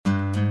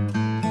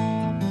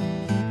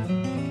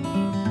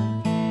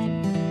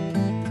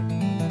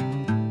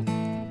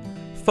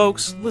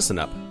Folks, listen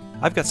up.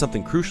 I've got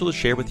something crucial to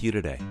share with you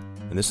today.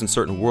 In this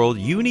uncertain world,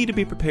 you need to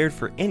be prepared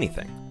for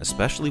anything,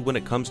 especially when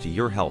it comes to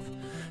your health.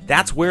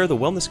 That's where the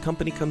Wellness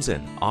Company comes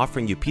in,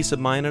 offering you peace of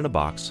mind in a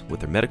box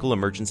with their medical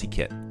emergency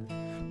kit.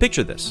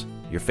 Picture this.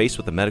 You're faced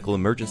with a medical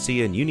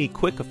emergency and you need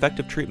quick,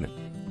 effective treatment.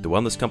 The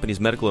Wellness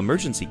Company's medical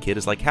emergency kit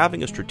is like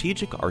having a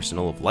strategic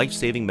arsenal of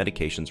life-saving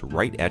medications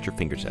right at your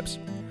fingertips.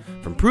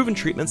 From proven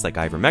treatments like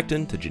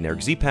ivermectin to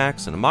generic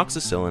Z-Paks and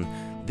amoxicillin,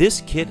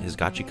 this kit has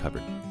got you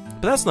covered.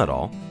 But that's not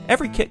all.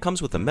 Every kit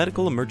comes with a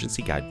medical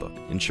emergency guidebook,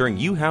 ensuring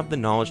you have the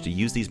knowledge to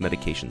use these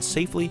medications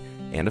safely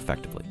and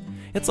effectively.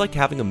 It's like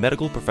having a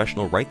medical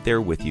professional right there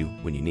with you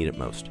when you need it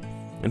most.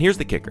 And here's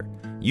the kicker.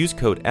 Use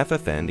code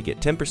FFN to get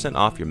 10%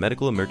 off your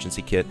medical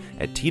emergency kit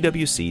at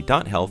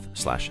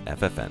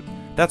twc.health/FFN.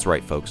 That's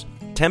right, folks.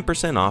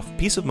 10% off,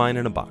 peace of mind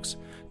in a box.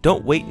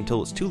 Don't wait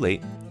until it's too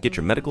late. Get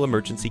your medical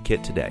emergency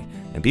kit today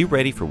and be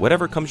ready for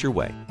whatever comes your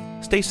way.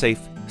 Stay safe,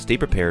 stay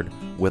prepared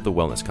with the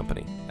Wellness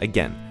Company.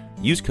 Again,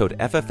 use code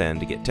FFN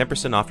to get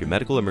 10% off your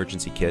medical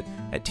emergency kit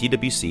at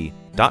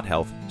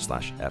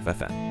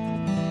twc.health/FFN.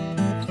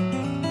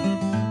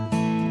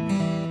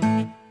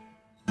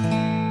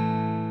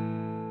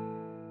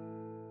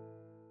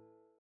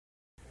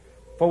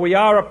 For we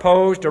are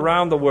opposed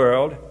around the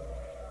world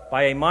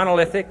by a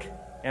monolithic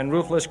and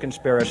ruthless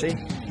conspiracy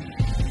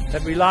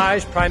that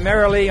relies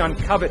primarily on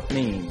covert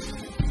means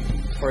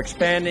for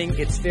expanding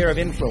its sphere of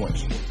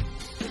influence,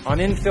 on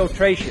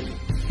infiltration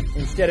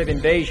instead of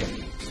invasion,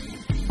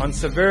 on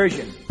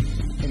subversion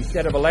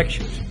instead of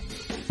elections,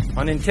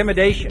 on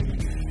intimidation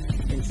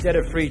instead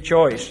of free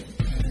choice,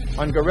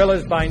 on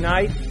guerrillas by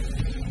night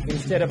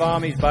instead of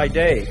armies by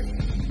day.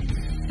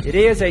 It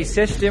is a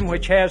system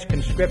which has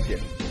conscripted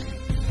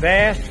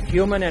vast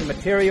human and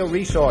material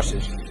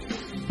resources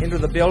into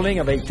the building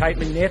of a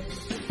tightly knit,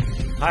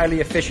 highly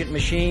efficient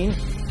machine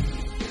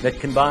that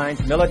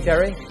combines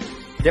military,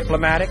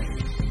 diplomatic,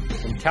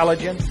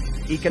 intelligence,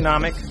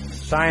 economic,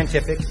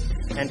 scientific,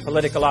 and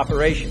political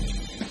operations.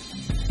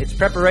 Its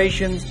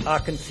preparations are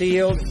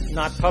concealed,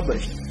 not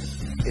published.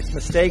 Its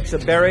mistakes are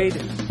buried,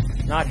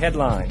 not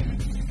headlined.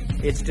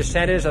 Its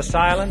dissenters are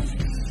silenced,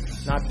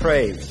 not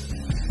praised.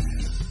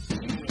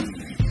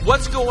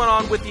 What's going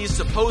on with these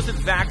supposed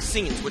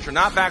vaccines, which are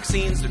not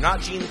vaccines, they're not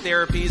gene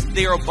therapies,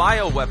 they are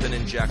bioweapon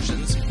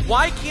injections?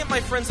 Why can't my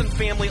friends and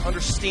family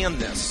understand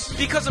this?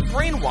 Because of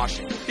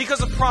brainwashing,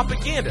 because of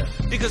propaganda,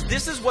 because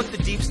this is what the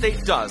deep state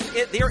does.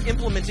 They are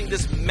implementing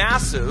this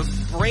massive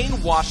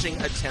brainwashing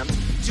attempt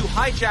to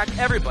hijack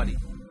everybody.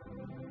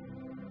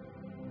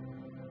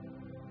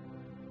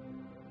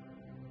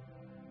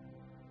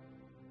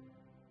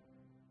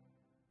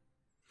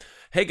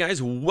 Hey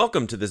guys,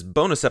 welcome to this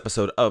bonus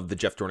episode of The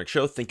Jeff Dornick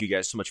Show. Thank you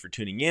guys so much for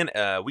tuning in.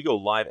 We go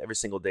live every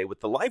single day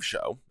with the live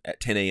show at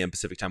 10 a.m.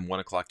 Pacific Time, 1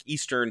 o'clock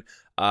Eastern.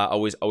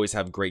 Always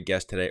have great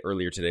guests today.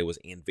 Earlier today was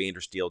Ann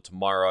Vandersteel.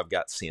 Tomorrow I've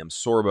got Sam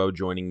Sorbo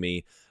joining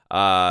me.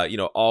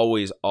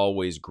 Always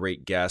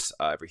great guests.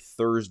 Every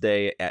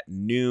Thursday at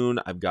noon,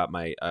 I've got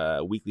my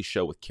weekly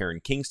show with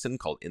Karen Kingston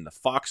called In the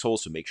Foxhole,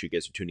 so make sure you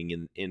guys are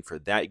tuning in for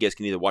that. You guys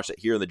can either watch that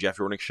here on the Jeff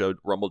Dornick Show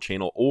Rumble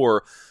channel,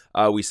 or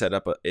we set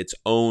up its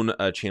own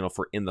channel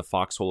for In the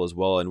Foxhole as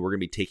well, and we're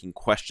going to be taking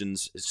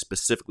questions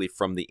specifically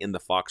from the In the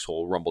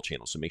Foxhole Rumble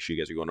channel, so make sure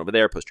you guys are going over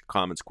there, post your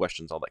comments,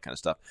 questions, all that kind of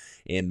stuff,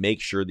 and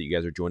make sure that you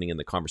guys are joining in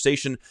the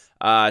conversation.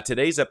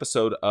 Today's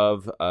episode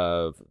of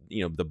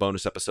the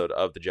bonus episode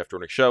of the Jeff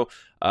Dornick Show.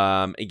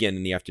 Again,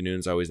 in the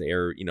afternoons, I always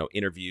air,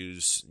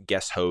 interviews,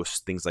 guest hosts,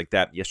 things like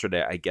that.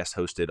 Yesterday, I guest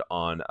hosted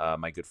on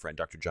my good friend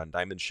Dr. John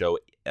Diamond's show,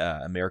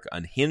 America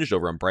Unhinged,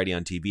 over on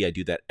Brighteon TV. I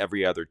do that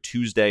every other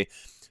Tuesday.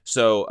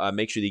 So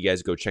make sure that you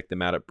guys go check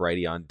them out at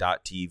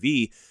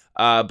brighteon.tv.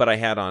 But I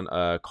had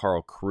on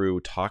Carl Crew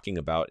talking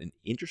about an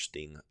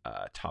interesting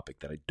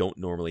topic that I don't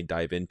normally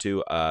dive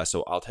into.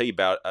 So I'll tell you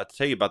about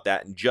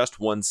that in just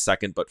 1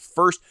 second. But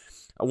first,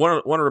 I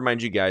want to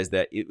remind you guys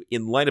that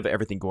in light of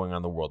everything going on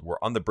in the world, we're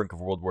on the brink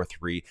of World War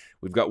III.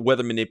 We've got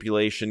weather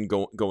manipulation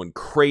going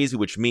crazy,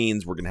 which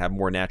means we're going to have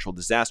more natural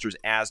disasters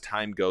as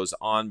time goes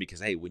on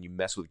because, hey, when you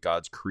mess with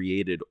God's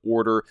created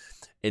order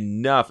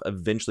enough,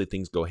 eventually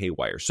things go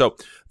haywire. So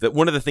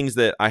one of the things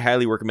that I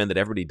highly recommend that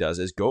everybody does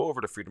is go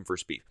over to Freedom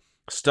First Beef.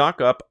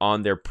 Stock up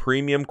on their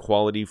premium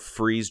quality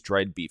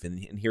freeze-dried beef,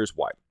 and here's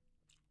why.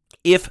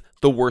 If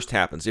the worst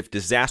happens, if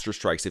disaster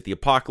strikes, if the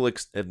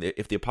apocalypse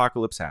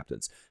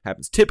happens,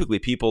 typically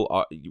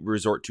people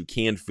resort to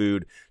canned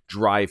food,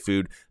 dry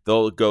food.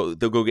 They'll go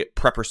get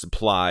prepper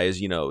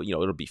supplies.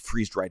 It'll be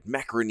freeze dried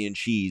macaroni and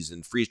cheese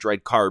and freeze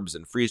dried carbs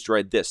and freeze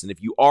dried this. And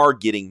if you are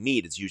getting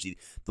meat, it's usually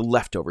the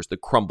leftovers, the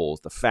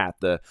crumbles, the fat,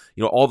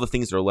 all the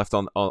things that are left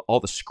on all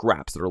the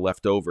scraps that are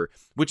left over,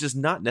 which is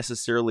not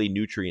necessarily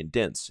nutrient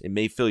dense. It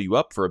may fill you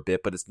up for a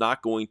bit, but it's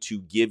not going to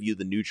give you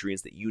the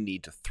nutrients that you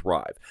need to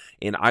thrive.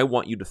 And I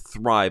want you to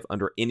thrive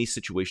under any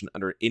situation,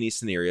 under any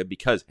scenario,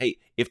 because, hey,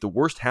 if the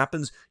worst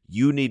happens,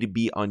 you need to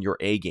be on your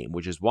A game,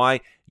 which is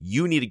why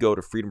you need to go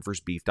to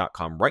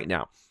freedomfirstbeef.com right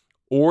now.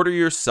 Order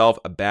yourself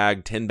a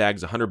bag, 10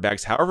 bags, 100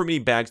 bags, however many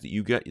bags that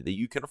you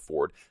can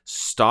afford.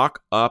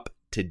 Stock up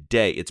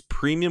today. It's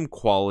premium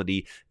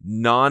quality,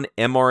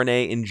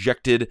 non-mRNA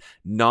injected,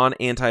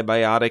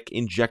 non-antibiotic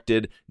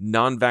injected,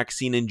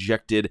 non-vaccine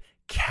injected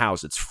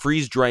cows. It's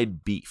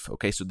freeze-dried beef.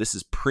 Okay, so this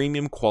is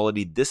premium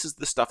quality. This is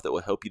the stuff that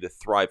will help you to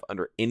thrive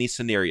under any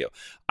scenario.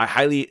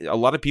 A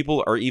lot of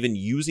people are even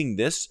using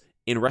this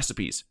in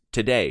recipes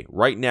today,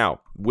 right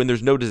now, when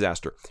there's no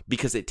disaster,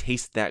 because it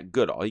tastes that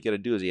good. All you got to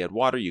do is you add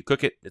water, you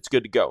cook it, it's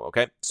good to go.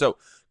 Okay, so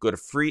go to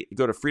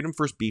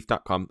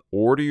freedomfirstbeef.com,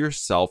 order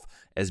yourself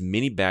as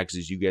many bags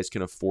as you guys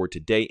can afford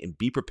today, and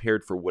be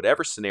prepared for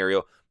whatever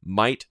scenario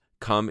might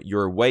come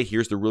your way.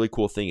 Here's the really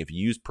cool thing: if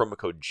you use promo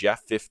code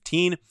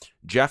Jeff15,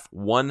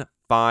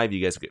 Jeff15,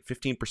 you guys will get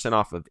 15%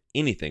 off of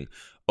anything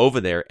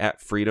over there at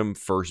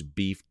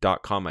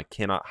freedomfirstbeef.com. I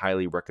cannot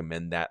highly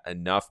recommend that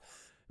enough.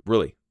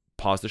 Really,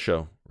 pause the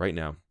show right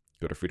now.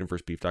 Go to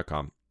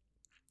freedomfirstbeef.com.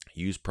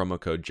 Use promo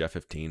code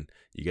Jeff15.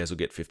 You guys will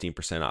get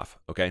 15% off.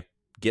 Okay?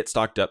 Get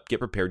stocked up. Get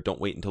prepared. Don't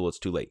wait until it's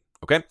too late.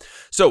 Okay?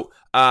 So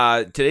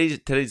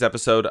today's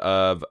episode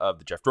of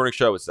the Jeff Dornick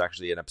Show is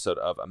actually an episode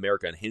of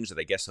America Unhinged that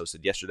I guest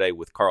hosted yesterday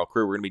with Carl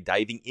Crew. We're going to be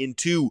diving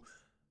into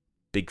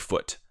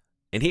Bigfoot.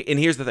 And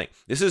here's the thing.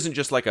 This isn't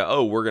just like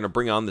we're going to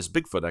bring on this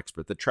Bigfoot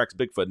expert that tracks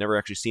Bigfoot, never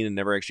actually seen and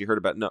never actually heard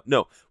about.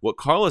 No. What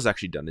Carl has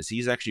actually done is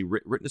he's actually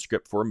written a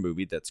script for a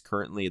movie that's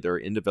currently, they're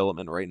in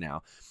development right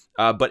now.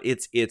 But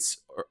it's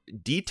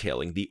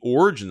detailing the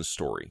origin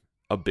story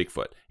of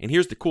Bigfoot. And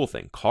here's the cool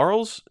thing.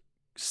 Carl's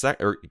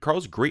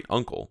great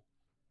uncle,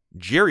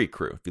 Jerry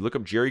Crew, if you look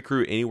up Jerry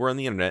Crew anywhere on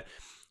the internet,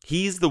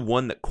 he's the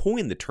one that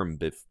coined the term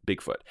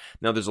Bigfoot.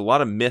 Now, there's a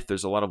lot of myth,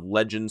 there's a lot of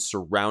legends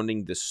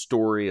surrounding the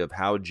story of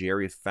how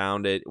Jerry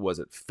found it. Was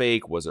it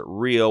fake? Was it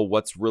real?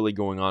 What's really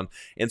going on?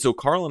 And so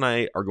Carl and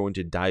I are going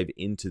to dive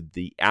into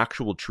the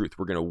actual truth.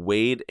 We're going to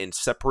wade and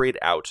separate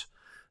out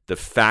the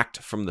fact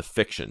from the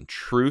fiction,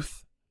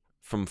 truth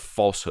from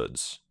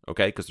falsehoods.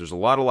 Okay, because there's a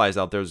lot of lies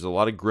out there. There's a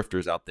lot of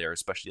grifters out there,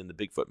 especially in the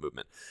Bigfoot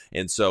movement.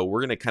 And so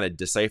we're going to kind of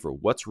decipher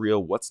what's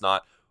real, what's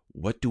not.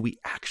 What do we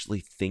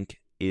actually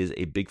think is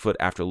a Bigfoot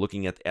after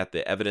looking at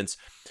the evidence?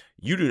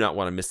 You do not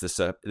want to miss this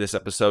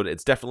episode.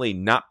 It's definitely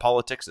not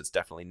politics. It's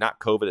definitely not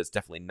COVID. It's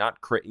definitely not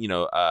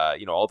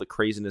all the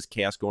craziness,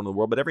 chaos going on in the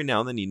world. But every now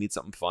and then you need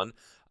something fun.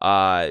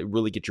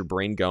 Really get your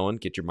brain going,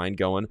 get your mind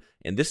going.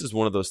 And this is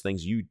one of those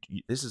things.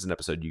 This is an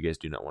episode you guys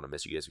do not want to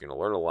miss. You guys are going to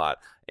learn a lot,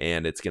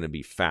 and it's going to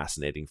be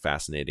fascinating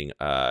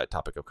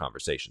topic of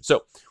conversation.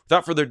 So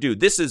without further ado,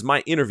 this is my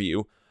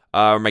interview.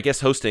 My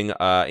guest hosting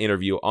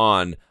interview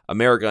on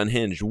America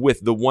Unhinged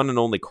with the one and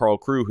only Carl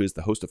Crew, who's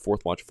the host of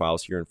Fourth Watch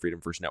Files here on Freedom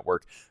First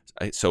Network.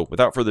 So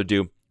without further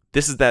ado,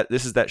 this is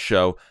that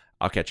show.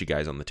 I'll catch you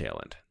guys on the tail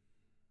end.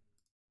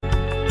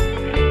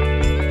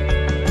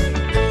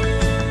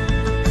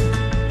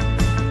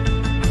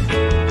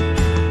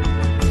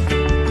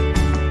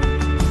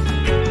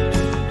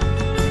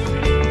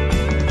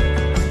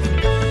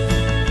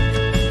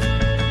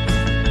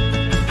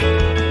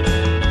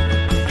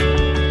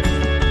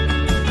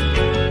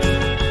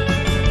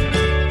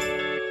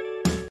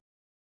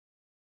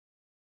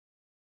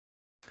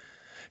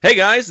 Hey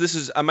guys, this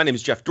is my name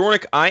is Jeff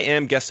Dornick. I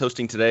am guest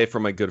hosting today for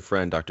my good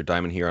friend Dr.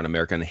 Diamond here on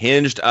America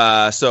Unhinged.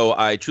 So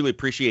I truly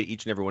appreciate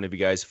each and every one of you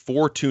guys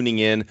for tuning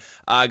in.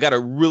 I got a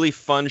really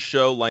fun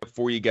show lined up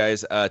for you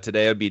guys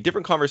today. It'll be a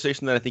different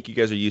conversation than I think you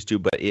guys are used to,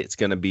 but it's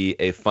going to be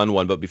a fun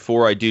one. But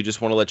before I do,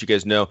 just want to let you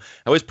guys know,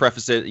 I always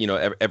preface it,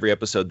 every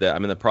episode, that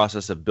I'm in the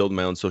process of building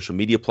my own social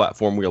media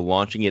platform. We are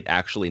launching it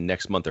actually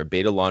next month. Our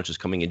beta launch is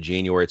coming in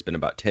January. It's been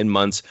about 10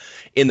 months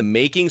in the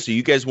making. So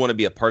you guys want to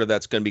be a part of that.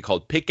 It's going to be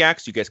called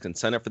Pickaxe. You guys can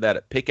sign up for that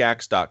at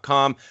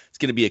pickaxe.com. It's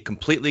going to be a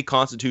completely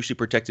constitutionally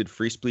protected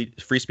free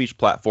speech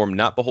platform,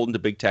 not beholden to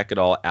big tech at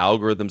all,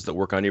 algorithms that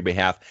work on your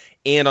behalf.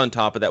 And on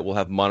top of that, we'll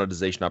have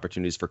monetization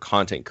opportunities for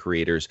content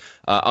creators,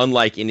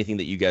 unlike anything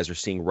that you guys are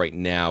seeing right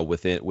now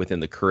within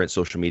the current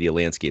social media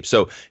landscape.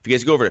 So if you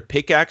guys go over to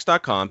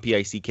pickaxe.com,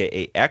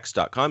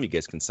 pickax.com, you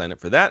guys can sign up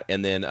for that.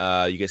 And then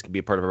you guys can be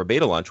a part of our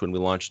beta launch when we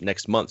launch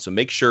next month. So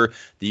make sure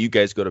that you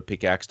guys go to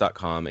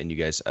pickaxe.com and you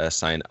guys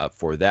sign up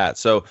for that.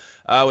 So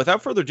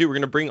without further ado, we're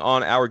going to bring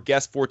on our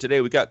guest for today.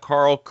 We got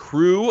Carl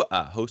Crew,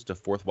 host of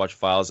Fourth Watch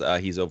Files.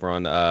 He's over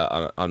on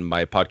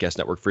my podcast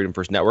network, Freedom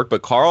First Network.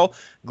 But Carl,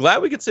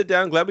 glad we could sit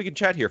down. Glad we could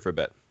chat here for a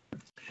bit.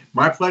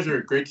 My pleasure.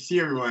 Great to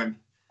see everyone.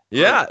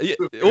 Yeah.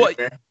 Well,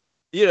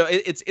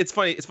 it's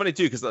funny. It's funny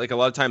too, because like a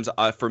lot of times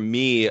for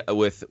me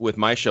with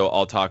my show,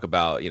 I'll talk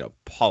about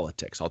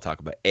politics. I'll talk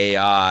about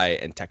AI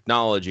and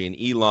technology and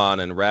Elon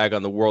and rag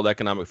on the World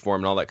Economic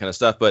Forum and all that kind of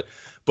stuff. But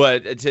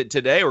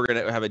today we're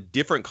going to have a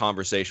different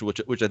conversation,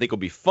 which I think will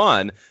be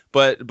fun.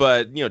 But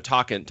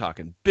talking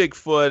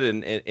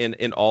Bigfoot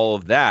and all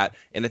of that.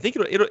 And I think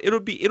it'll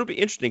be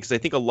interesting, because I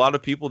think a lot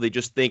of people, they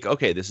just think,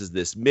 okay, this is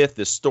this myth,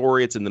 this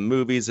story. It's in the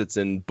movies, it's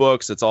in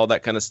books, it's all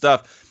that kind of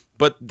stuff.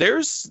 But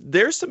there's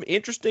some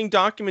interesting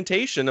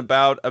documentation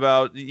about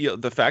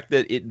the fact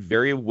that it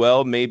very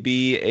well may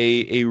be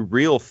a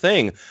real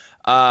thing.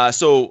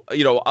 So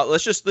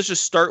let's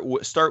just start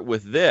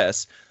with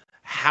this.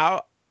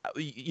 How,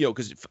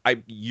 because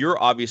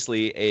you're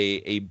obviously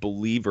a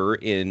believer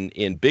in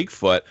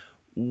Bigfoot.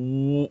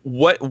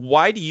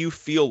 Why do you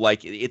feel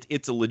like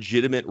it's a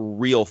legitimate,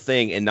 real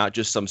thing and not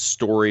just some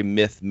story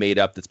myth made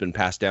up that's been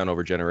passed down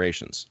over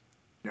generations?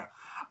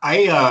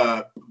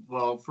 Yeah,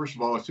 well, first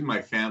of all, it's in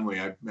my family.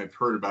 I've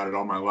heard about it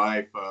all my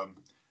life.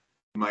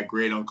 My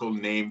great uncle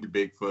named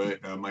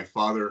Bigfoot. My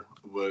father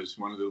was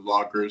one of the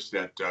loggers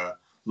that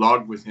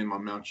logged with him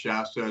on Mount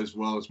Shasta, as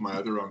well as my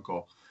other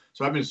uncle.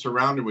 So I've been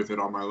surrounded with it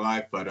all my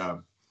life. But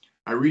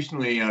I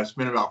recently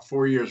spent about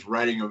 4 years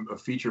writing a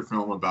feature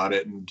film about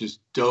it, and just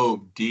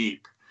dove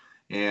deep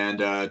and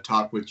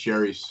talked with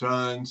Jerry's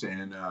sons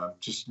and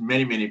just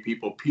many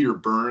people. Peter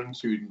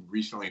Burns, who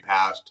recently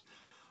passed.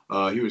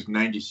 He was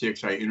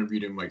 96. I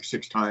interviewed him like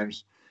 6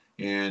 times,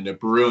 and a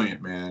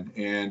brilliant man.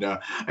 And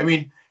I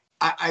mean,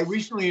 I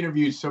recently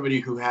interviewed somebody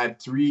who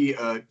had three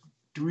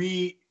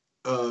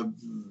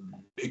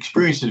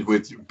experiences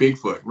with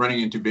Bigfoot,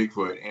 running into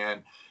Bigfoot,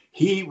 and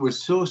he was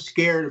so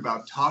scared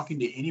about talking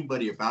to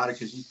anybody about it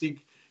because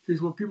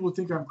here's what people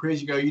think I'm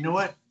crazy. Go, you know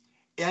what?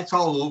 That's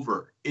all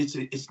over.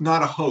 It's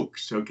not a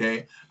hoax.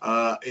 Okay,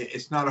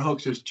 it's not a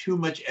hoax. There's too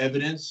much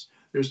evidence.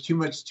 There's too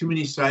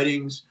many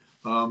sightings.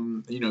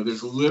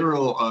 There's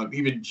literal.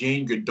 Even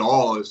Jane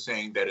Goodall is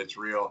saying that it's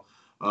real.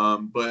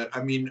 But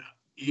I mean,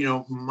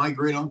 my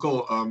great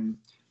uncle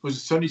was a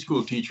Sunday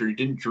school teacher. He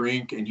didn't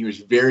drink, and he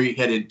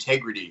had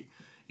integrity,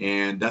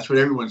 and that's what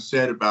everyone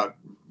said about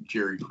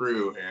Jerry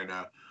Crew. And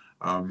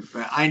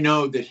I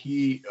know that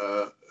he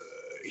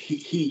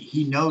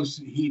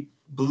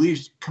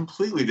believes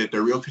completely that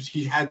they're real because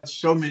he had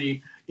so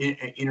many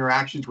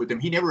interactions with them.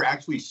 He never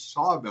actually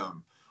saw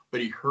them,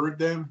 but he heard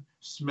them,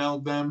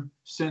 smelled them,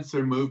 sensed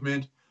their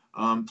movement.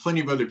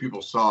 Plenty of other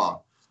people saw.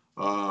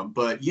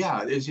 But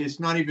yeah, it's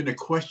not even a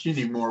question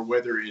anymore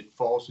whether it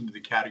falls into the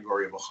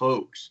category of a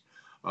hoax.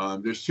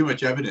 There's too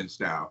much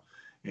evidence now.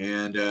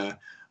 And,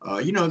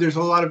 there's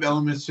a lot of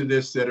elements to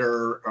this that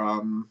are,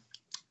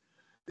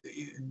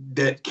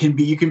 you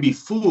can be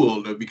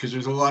fooled because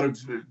there's a lot of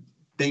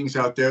things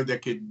out there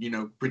that could,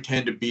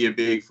 pretend to be a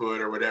Bigfoot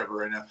or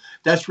whatever. And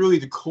that's really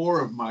the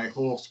core of my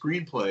whole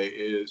screenplay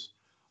is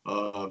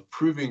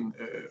proving,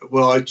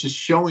 it's just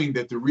showing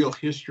that the real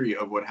history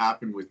of what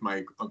happened with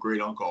my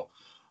great uncle.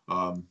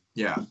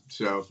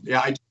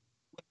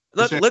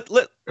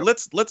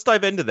 Let's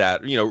dive into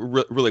that,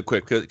 really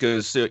quick,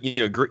 because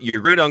your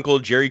great uncle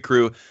Jerry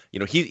Crew,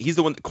 he's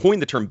the one that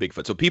coined the term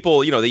Bigfoot. So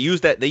people, they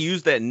use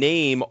that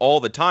name all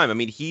the time. I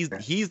mean, he's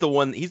the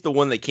one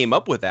that came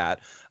up with that.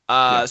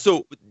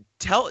 So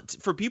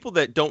for people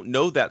that don't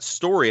know that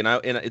story, and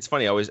it's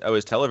funny, I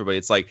always tell everybody,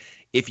 it's like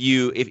if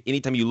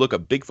anytime you look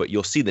up Bigfoot,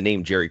 you'll see the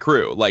name Jerry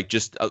Crew, like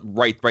just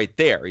right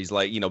there. He's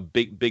like,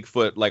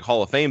 Bigfoot, like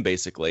Hall of Fame,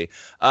 basically.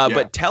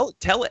 But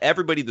tell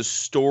everybody the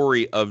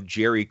story of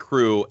Jerry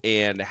Crew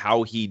and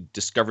how he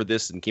discovered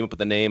this and came up with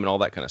the name and all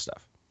that kind of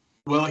stuff.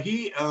 Well,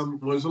 he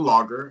was a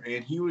logger,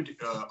 and he would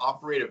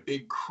operate a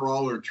big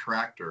crawler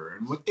tractor.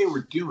 And what they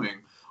were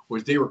doing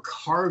was they were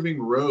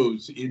carving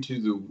roads into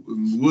the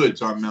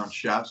woods on Mount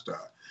Shasta.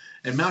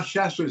 And Mount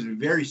Shasta is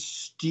very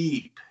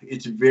steep.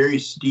 It's very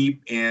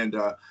steep, and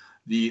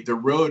the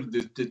road,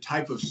 the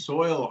type of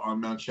soil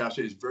on Mount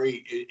Shasta is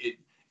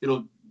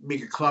it'll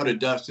make a cloud of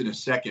dust in a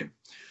second.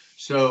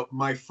 So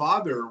my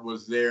father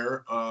was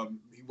there.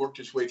 He worked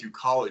his way through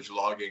college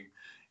logging,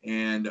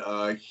 and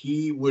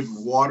he would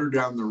water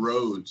down the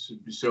roads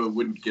so it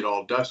wouldn't get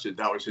all dusted.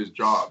 That was his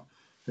job.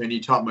 And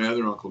he taught my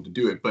other uncle to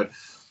do it. But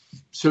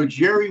so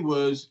Jerry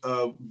was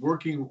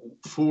working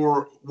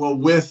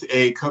with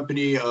a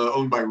company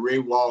owned by Ray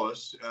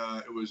Wallace.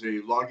 It was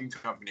a logging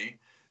company,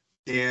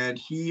 and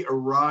he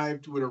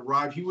would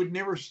arrive. He would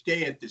never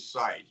stay at this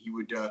site. He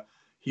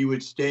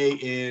would stay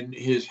in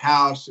his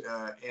house,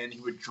 and he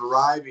would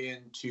drive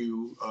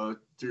into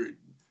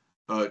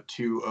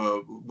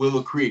to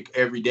Willow Creek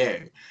every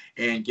day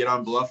and get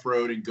on Bluff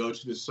Road and go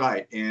to the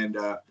site. And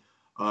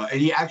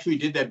he actually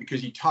did that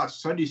because he taught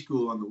Sunday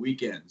school on the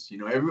weekends.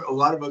 A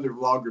lot of other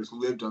loggers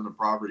lived on the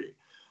property.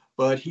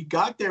 But he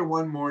got there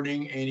one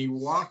morning and he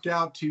walked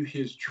out to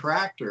his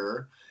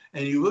tractor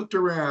and he looked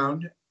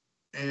around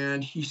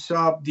and he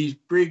saw these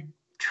big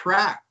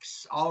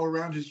tracks all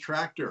around his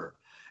tractor.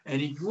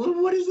 And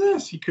what is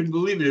this? He couldn't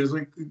believe it. It was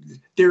like,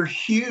 they're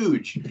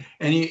huge.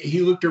 And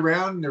he looked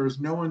around and there was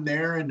no one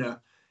there. And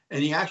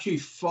he actually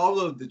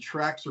followed the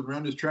tracks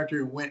around his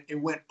tractor and it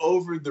went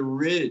over the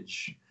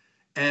ridge.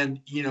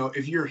 And,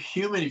 if you're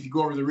human, if you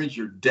go over the ridge,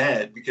 you're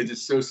dead because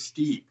it's so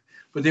steep.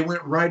 But they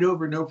went right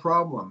over, no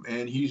problem.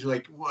 And he's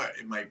like, what?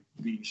 Am I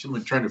being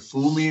someone trying to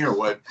fool me or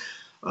what?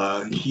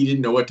 He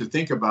didn't know what to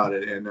think about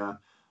it. And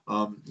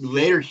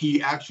later,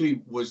 he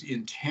actually was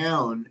in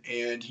town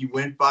and he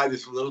went by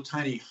this little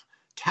tiny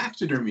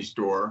taxidermy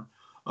store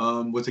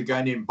with a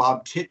guy named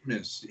Bob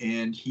Titmus.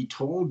 And he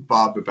told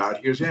Bob about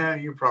it. He goes,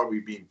 you're probably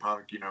being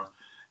punked,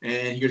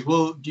 And he goes,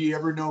 well, do you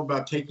ever know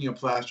about taking a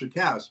plaster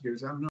cast? He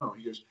goes, I don't know.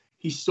 He goes,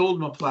 he sold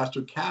him a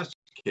plaster cast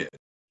kit.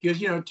 He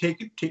goes,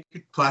 take a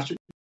plaster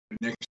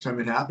next time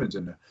it happens.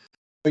 And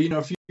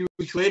a few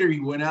weeks later,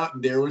 he went out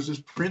and there was this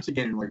prince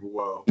again. And like,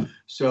 whoa!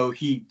 So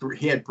he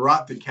had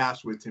brought the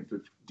cast with him,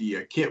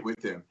 the kit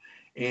with him,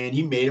 and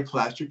he made a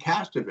plaster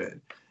cast of it.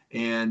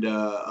 And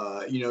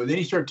then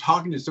he started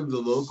talking to some of the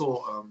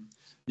local,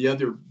 the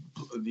other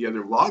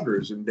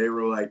loggers, and they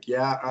were like,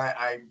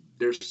 "Yeah,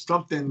 there's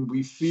something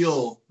we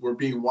feel we're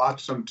being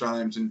watched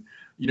sometimes, and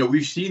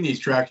we've seen these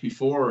tracks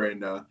before,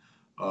 and they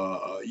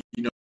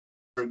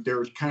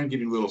were kind of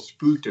getting a little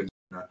spooked." And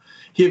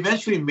he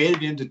eventually made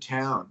it into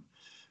town.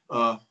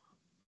 Well,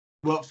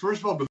 first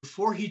of all,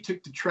 before he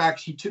took the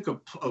tracks, he took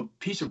a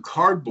piece of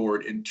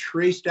cardboard and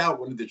traced out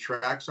one of the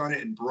tracks on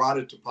it and brought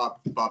it to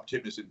Bob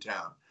Titmus in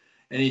town.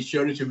 And he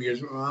showed it to him. He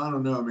goes, "Well, I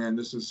don't know, man.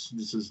 This is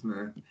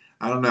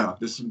I don't know.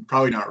 This is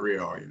probably not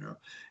real,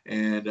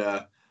 And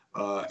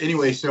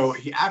anyway, so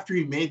after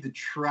he made the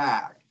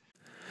track.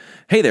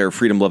 Hey there,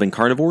 freedom-loving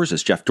carnivores.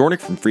 It's Jeff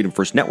Dornick from Freedom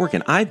First Network,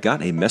 and I've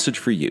got a message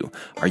for you.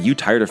 Are you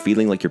tired of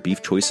feeling like your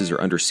beef choices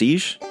are under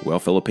siege? Well,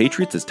 fellow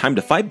patriots, it's time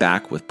to fight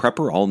back with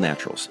Prepper All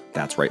Naturals.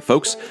 That's right,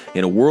 folks.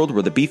 In a world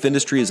where the beef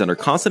industry is under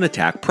constant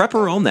attack,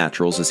 Prepper All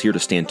Naturals is here to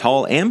stand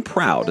tall and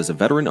proud as a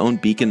veteran-owned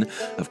beacon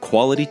of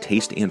quality,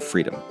 taste, and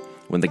freedom.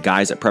 When the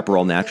guys at Prepper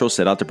All Naturals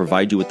set out to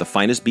provide you with the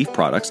finest beef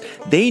products,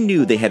 they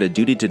knew they had a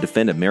duty to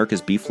defend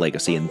America's beef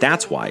legacy, and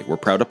that's why we're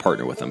proud to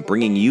partner with them,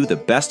 bringing you the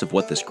best of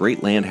what this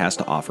great land has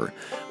to offer.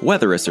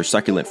 Whether it's their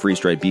succulent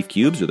freeze-dried beef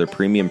cubes or their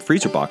premium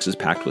freezer boxes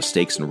packed with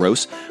steaks and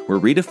roasts, we're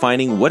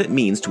redefining what it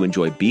means to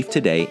enjoy beef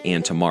today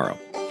and tomorrow.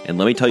 And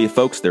let me tell you,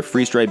 folks, their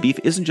freeze-dried beef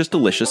isn't just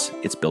delicious,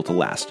 it's built to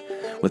last.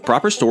 With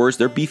proper stores,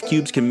 their beef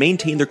cubes can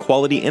maintain their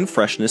quality and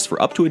freshness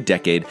for up to a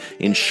decade,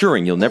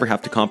 ensuring you'll never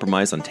have to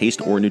compromise on taste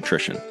or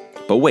nutrition.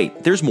 But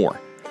wait, there's more.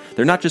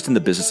 They're not just in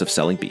the business of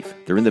selling beef.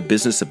 They're in the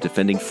business of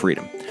defending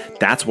freedom.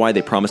 That's why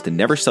they promise to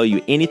never sell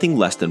you anything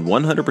less than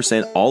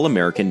 100%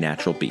 all-American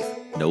natural beef.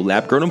 No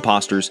lab-grown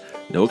imposters,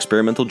 no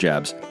experimental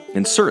jabs,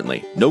 and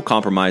certainly no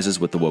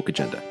compromises with the woke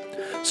agenda.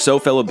 So,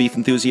 fellow beef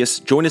enthusiasts,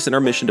 join us in our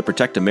mission to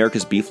protect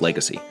America's beef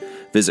legacy.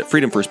 Visit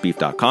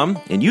freedomfirstbeef.com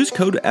and use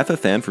code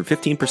FFN for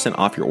 15%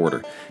 off your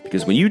order.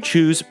 Because when you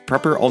choose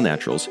Prepper All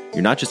Naturals,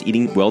 you're not just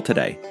eating well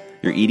today,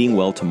 you're eating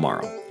well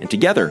tomorrow. And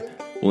together,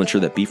 we'll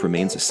ensure that beef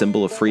remains a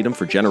symbol of freedom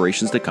for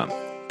generations to come.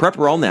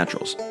 Prepper All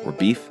Naturals, where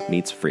beef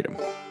meets freedom.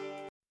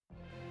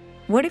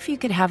 What if you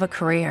could have a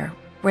career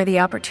where the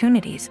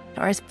opportunities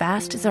are as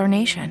vast as our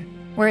nation,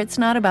 where it's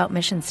not about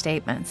mission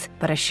statements,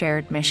 but a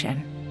shared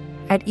mission?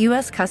 At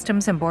U.S.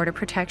 Customs and Border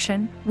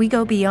Protection, we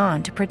go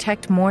beyond to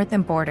protect more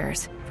than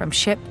borders. From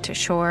ship to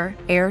shore,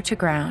 air to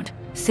ground,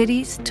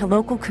 cities to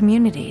local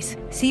communities,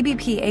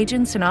 CBP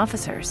agents and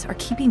officers are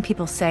keeping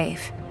people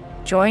safe.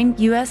 Join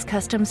U.S.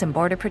 Customs and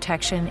Border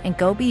Protection and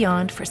go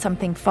beyond for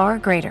something far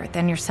greater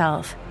than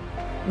yourself.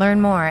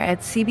 Learn more at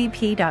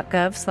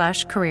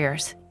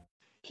cbp.gov/careers.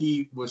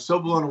 He was so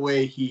blown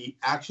away, he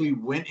actually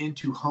went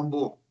into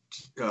Humboldt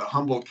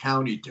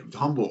County,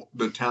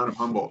 the town of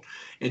Humboldt,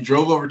 and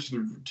drove over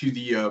to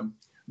the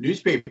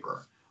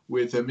newspaper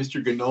with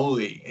Mr.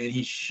 Ganoli, and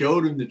he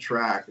showed him the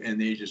track, and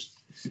they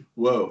just,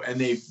 whoa. And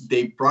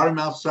they brought him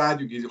outside,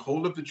 they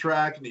hold up the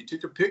track, and they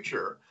took a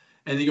picture.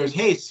 And he goes,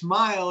 "Hey,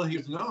 smile." He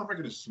goes, "No, I'm not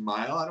going to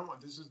smile. I don't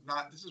want, this is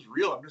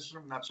real. I'm just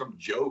not some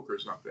joke or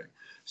something."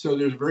 So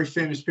there's a very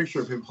famous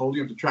picture of him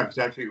holding up the track. It's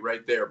actually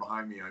right there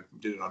behind me. I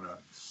did it on a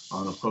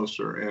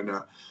poster. And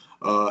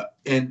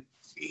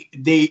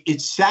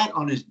it sat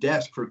on his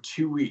desk for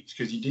 2 weeks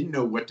because he didn't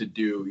know what to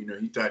do. He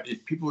thought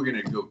people were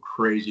going to go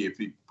crazy if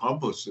he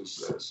publishes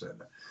this.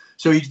 And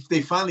so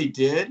they finally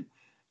did.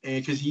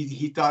 And because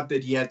he thought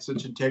that he had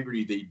such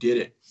integrity, they did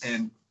it.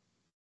 And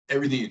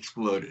everything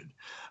exploded.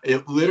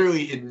 It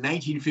literally in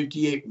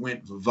 1958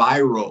 went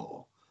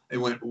viral. It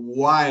went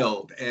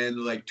wild, and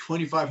like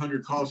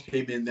 2,500 calls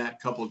came in that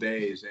couple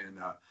days. And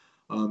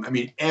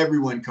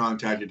everyone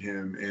contacted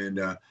him.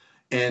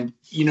 And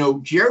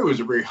Jerry was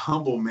a very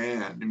humble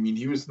man. I mean,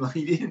 he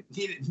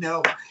didn't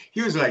know.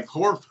 He was like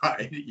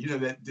horrified,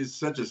 that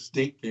such a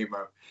stink came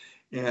up.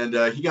 And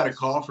he got a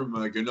call from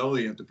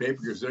Ganoli at the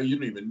paper. He goes, "Oh, you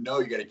don't even know.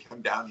 You got to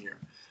come down here."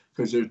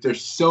 Because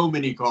there's so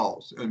many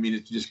calls. I mean,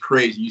 it's just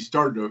crazy. You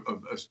started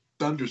a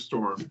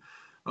thunderstorm.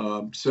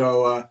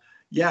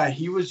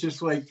 He was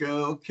just like,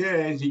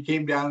 okay. As he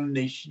came down, and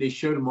they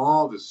showed him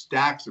all the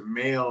stacks of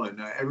mail, and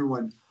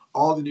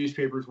all the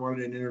newspapers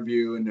wanted an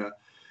interview, and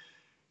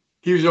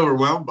he was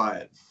overwhelmed by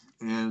it.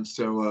 And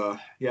so,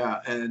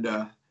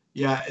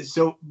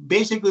 so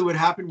basically what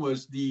happened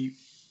was the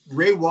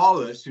Ray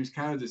Wallace, who's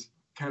kind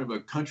of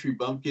a country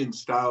bumpkin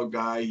style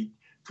guy, he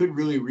couldn't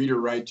really read or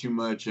write too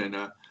much, and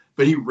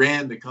but he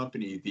ran the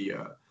company, the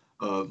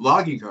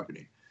logging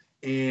company,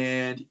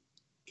 and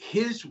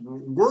his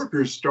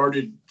workers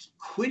started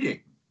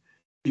quitting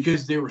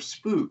because they were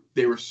spooked.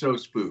 They were so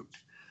spooked,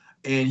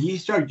 and he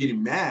started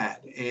getting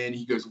mad. And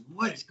he goes,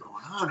 "What is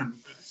going on?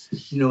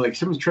 Like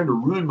someone's trying to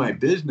ruin my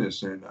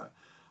business." And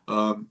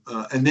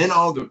then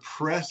all the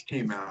press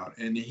came out,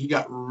 and he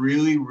got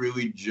really,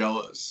 really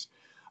jealous.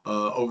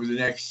 Over the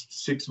next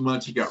 6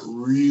 months, he got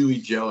really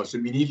jealous. I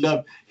mean, he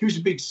was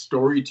a big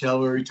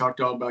storyteller. He talked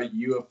all about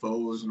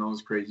UFOs and all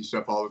this crazy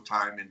stuff all the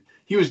time. And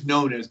he was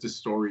known as the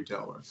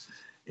storyteller.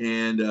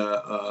 And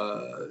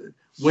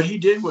what he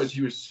did was he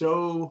was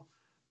so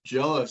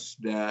jealous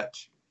that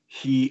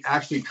he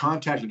actually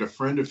contacted a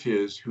friend of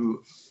his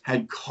who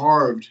had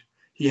carved.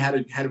 He had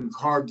him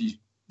carve these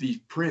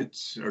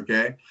prints.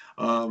 Okay,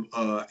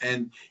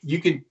 and you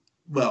can.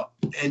 Well,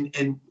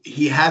 and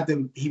he had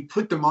them. He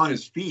put them on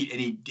his feet, and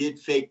he did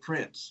fake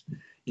prints.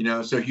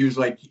 So he was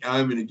like,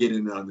 I'm going to get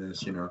in on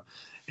this.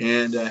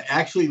 And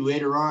actually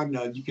later on,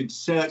 you can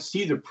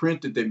see the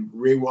print that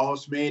Ray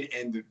Wallace made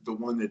and the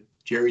one that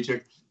Jerry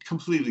took,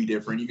 completely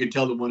different. You can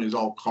tell the one is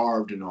all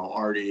carved and all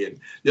arty, and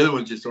the other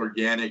one's just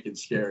organic and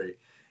scary.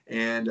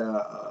 And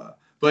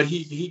but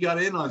he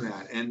got in on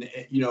that, and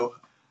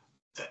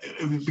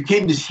it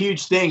became this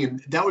huge thing,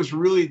 and that was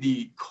really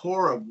the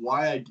core of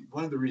one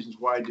of the reasons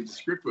why I did the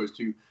script, was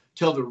to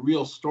tell the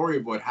real story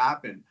of what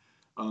happened.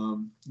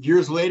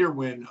 Years later,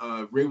 when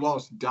Ray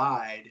Wallace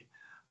died,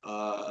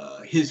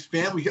 his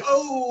family,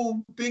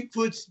 oh,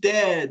 Bigfoot's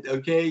dead.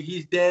 Okay,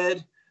 he's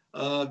dead.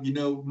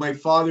 My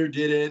father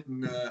did it,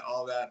 and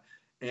all that.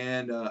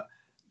 And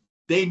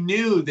they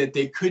knew that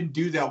they couldn't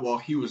do that while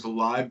he was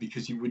alive,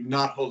 because he would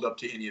not hold up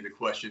to any of the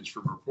questions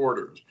from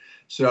reporters.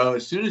 So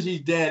as soon as he's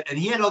dead, and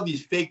he had all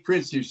these fake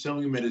prints, he was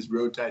selling them at his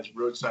roadside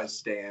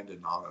stand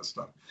and all that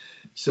stuff.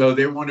 So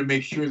they wanted to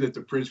make sure that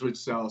the prints would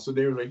sell. So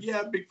they were like,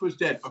 yeah, Bigfoot's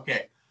dead.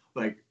 Okay,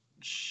 like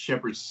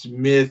Shepard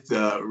Smith,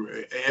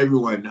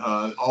 everyone,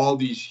 all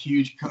these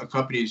huge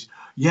companies.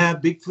 Yeah,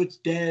 Bigfoot's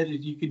dead.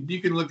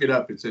 You can look it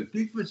up. It says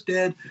Bigfoot's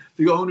dead.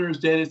 The owner is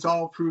dead. It's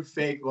all proof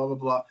fake. Blah blah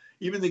blah.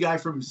 Even the guy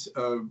from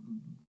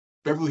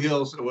Beverly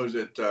Hills, what was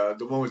it?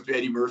 The one with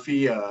Eddie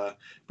Murphy,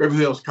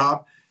 Beverly Hills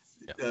Cop.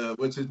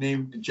 What's his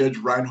name? Judge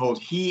Reinhold.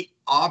 He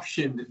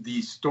optioned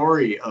the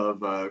story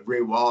of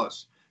Ray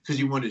Wallace because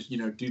he wanted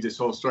to, do this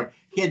whole story.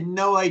 He had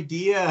no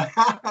idea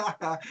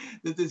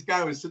that this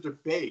guy was such a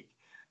fake.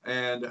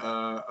 And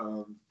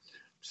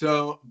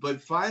but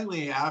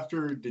finally,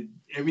 after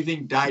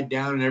everything died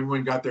down and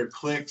everyone got their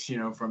clicks,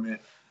 from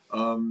it,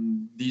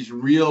 these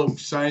real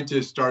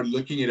scientists started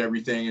looking at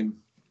everything.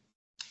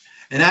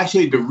 And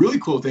actually, the really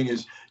cool thing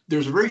is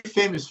there's a very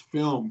famous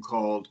film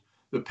called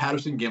the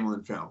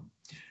Patterson-Gimlin film.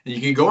 And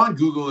you can go on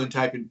Google and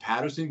type in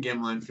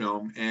Patterson-Gimlin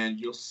film, and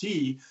you'll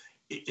see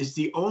it's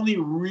the only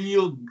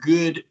real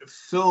good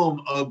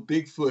film of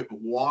Bigfoot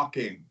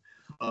walking.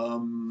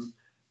 And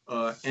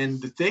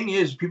the thing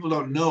is, people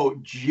don't know,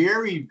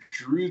 Jerry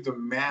drew the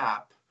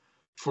map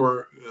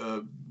for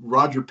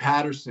Roger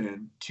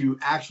Patterson to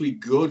actually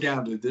go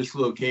down to this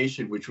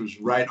location, which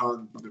was right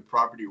on the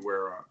property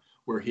where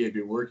he had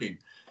been working,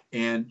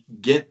 and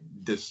get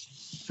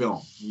this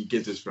film.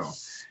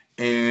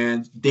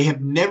 And they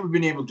have never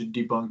been able to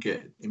debunk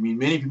it. I mean,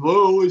 many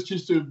people, it's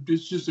just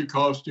a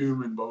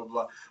costume and blah blah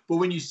blah. But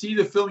when you see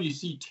the film, you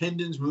see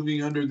tendons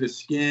moving under the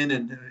skin,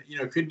 and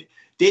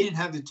they didn't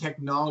have the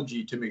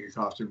technology to make a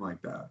costume like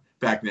that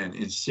back then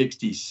in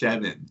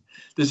 '67.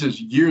 This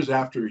is years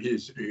after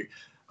his.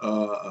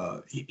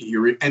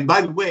 And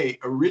by the way,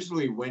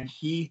 originally when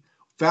he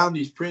found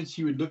these prints,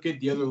 he would look at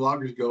the other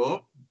loggers, go,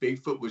 "Oh,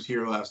 Bigfoot was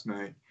here last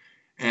night,"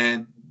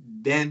 and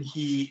then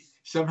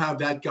somehow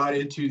that got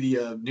into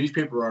the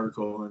newspaper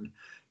article, and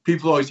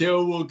people always say,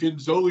 "Oh, well,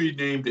 Gonzoli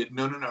named it."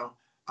 No.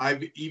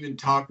 I've even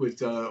talked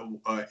with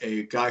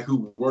a guy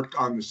who worked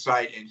on the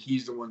site, and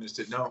he's the one that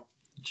said, "No,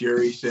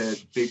 Jerry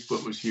said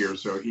Bigfoot was here,"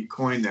 so he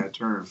coined that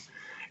term,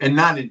 and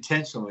not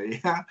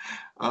intentionally.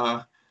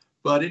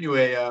 But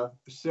anyway,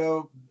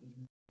 so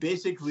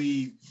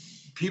basically,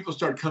 people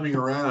start coming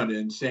around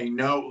and saying,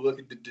 "No, look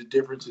at the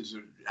differences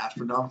are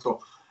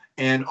astronomical."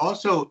 And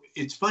also,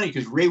 it's funny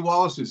because Ray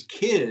Wallace's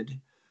kid.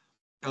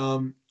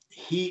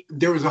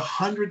 There was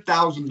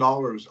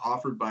 $100,000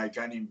 offered by a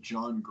guy named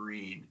John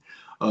Green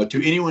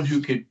to anyone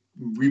who could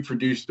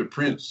reproduce the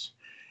prints,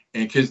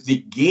 and because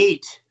the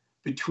gate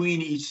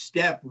between each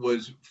step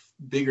was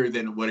bigger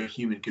than what a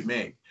human could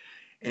make.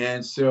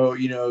 And so,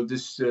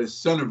 this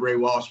son of Ray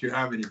Wallace, you're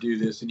having to do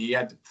this, and he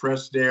had the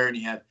press there, and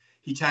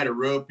he tied a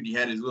rope, and he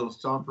had his little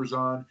stompers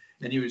on,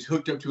 and he was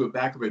hooked up to the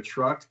back of a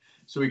truck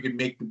so he could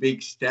make the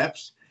big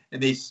steps.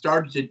 And they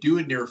started to do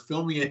it, and they were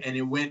filming it, and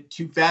it went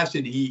too fast,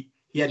 and he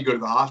had to go to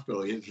the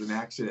hospital. It was an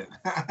accident.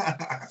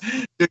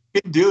 He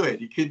couldn't do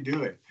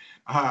it.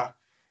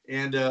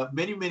 And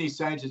many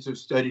scientists have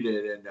studied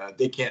it, and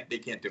they can't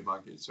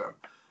debunk it. So,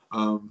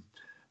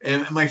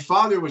 and my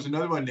father was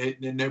another one that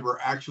never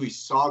actually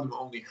saw them,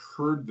 only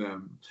heard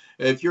them.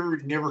 If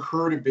you've never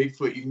heard of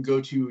Bigfoot, you can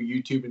go to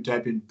YouTube and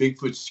type in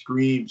Bigfoot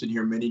screams and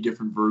hear many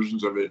different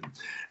versions of it.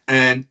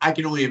 And I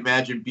can only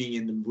imagine being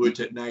in the woods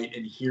at night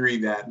and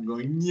hearing that and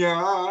going,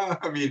 yeah.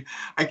 I mean,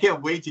 I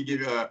can't wait to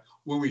get,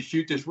 when we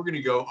shoot this, we're going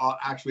to go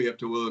actually up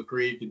to Willow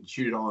Creek and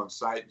shoot it all on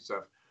site and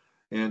stuff.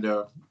 And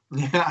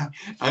yeah,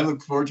 I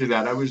look forward to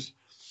that. I was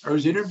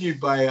interviewed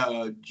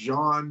by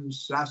John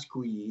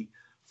Sasquee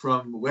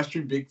from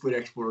Western Bigfoot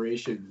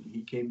Exploration.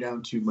 He came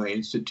down to my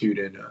institute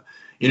and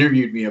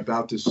interviewed me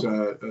about this.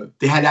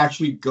 They had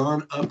actually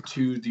gone up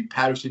to the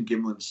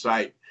Patterson-Gimlin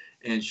site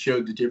and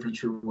showed the difference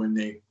from when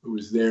it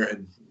was there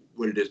and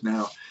what it is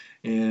now.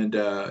 And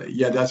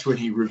yeah, that's when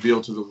he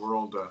revealed to the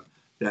world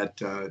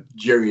that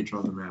Jerry had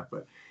drawn the map.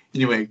 But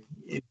anyway,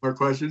 any more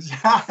questions?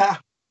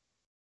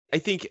 I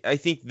think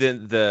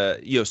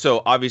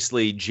so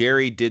obviously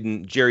Jerry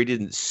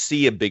didn't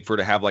see a Bigfoot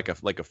to have like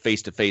a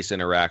face-to-face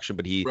interaction,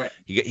 but Right.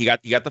 he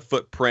got the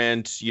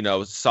footprint,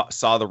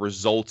 saw the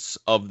results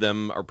of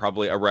them, or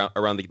probably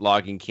around the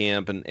logging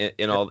camp and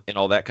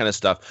all that kind of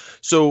stuff.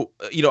 So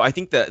I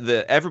think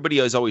that everybody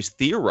is always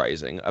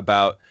theorizing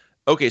about,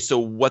 okay, so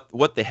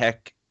what the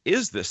heck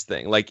is this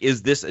thing? Like,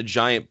 is this a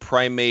giant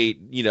primate,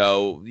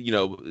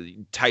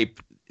 type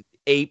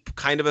ape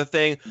kind of a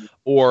thing,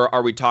 or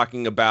are we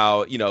talking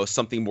about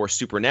something more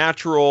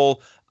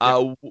supernatural?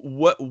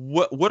 What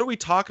are we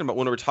talking about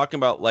when we're talking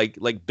about like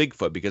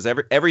Bigfoot? Because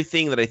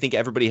everything that I think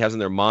everybody has in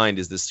their mind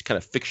is this kind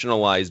of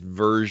fictionalized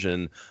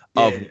version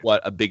of what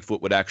a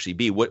Bigfoot would actually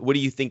be. What do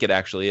you think it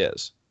actually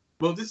is?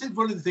 Well, this is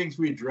one of the things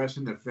we address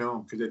in the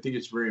film because I think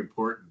it's very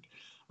important.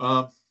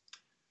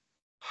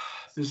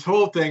 This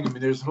whole thing,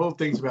 there's whole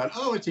things about,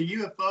 it's a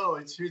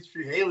UFO, it's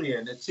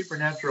alien, it's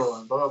supernatural,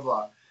 and blah, blah,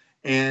 blah.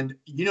 And,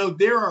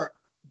 there are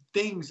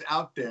things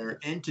out there,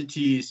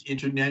 entities,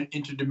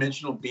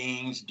 interdimensional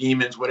beings,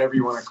 demons, whatever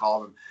you want to call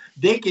them.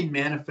 They can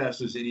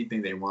manifest as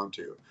anything they want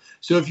to.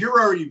 So if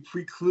you're already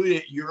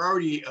precluded, you're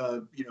already,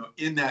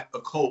 in that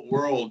occult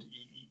world,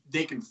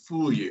 they can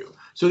fool you.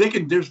 So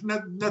there's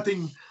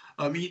nothing,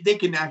 they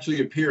can actually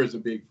appear as a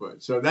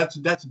Bigfoot. So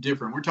that's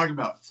different. We're talking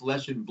about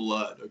flesh and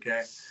blood,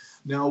 okay?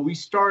 Now, we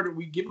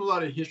give a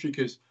lot of history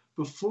because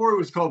before it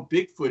was called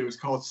Bigfoot, it was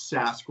called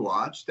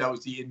Sasquatch. That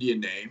was the Indian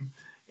name.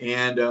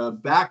 And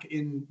back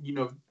in,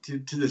 to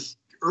the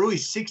early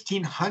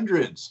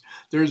 1600s,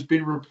 there's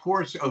been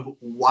reports of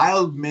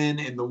wild men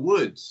in the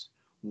woods.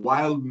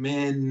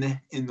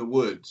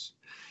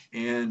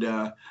 And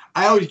I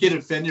always get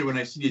offended when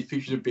I see these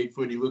pictures of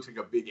Bigfoot and he looks like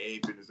a big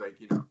ape. And it's like,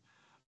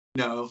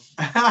 no,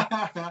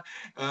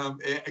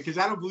 because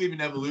I don't believe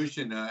in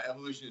evolution.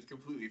 Evolution is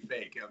completely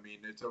fake.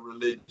 It's a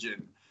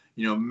religion.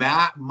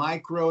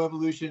 Micro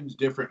evolution is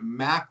different.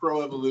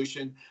 Macro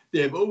evolution,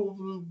 they have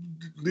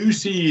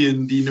Lucy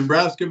and the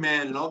Nebraska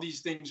Man and all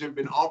these things have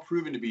been all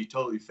proven to be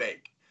totally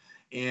fake.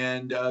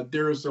 And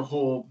there is a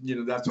whole,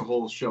 that's a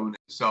whole show in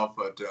itself.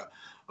 But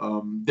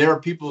there are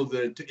people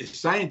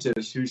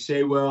scientists who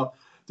say, well,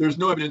 there's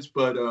no evidence,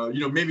 but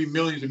maybe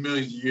millions and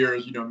millions of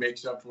years,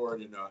 makes up for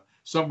it, and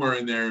somewhere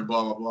in there, and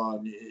blah blah blah.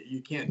 And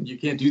you can't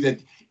do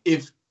that.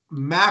 If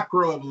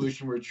macro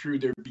evolution were true,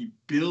 there'd be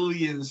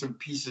billions of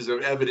pieces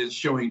of evidence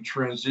showing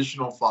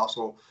transitional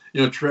fossils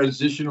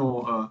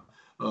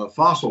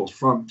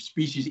from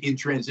species in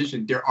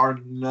transition. There are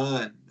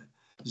none,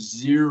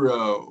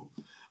 zero.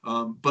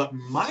 But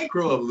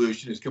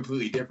microevolution is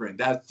completely different.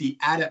 That's the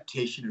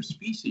adaptation of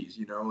species,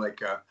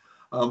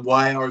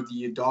 why are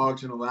the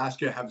dogs in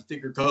Alaska have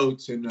thicker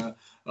coats? And,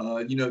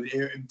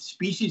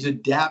 species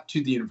adapt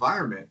to the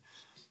environment.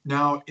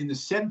 Now, in the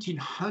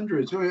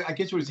 1700s, or I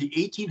guess it was the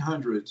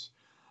 1800s,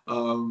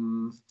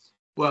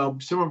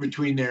 somewhere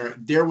between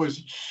there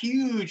was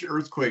huge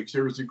earthquakes.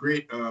 There was a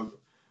great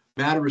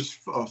Madras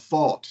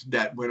fault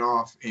that went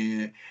off,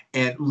 and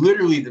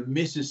literally the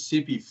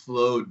Mississippi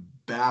flowed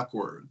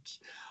backwards.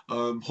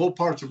 Whole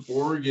parts of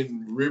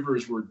Oregon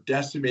rivers were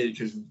decimated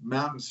because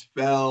mountains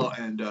fell,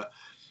 and a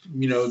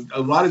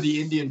lot of the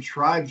Indian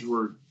tribes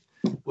were,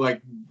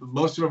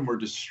 most of them were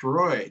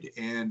destroyed,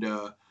 and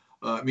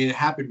it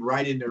happened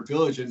right in their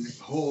village, and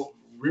whole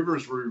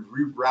rivers were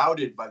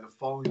rerouted by the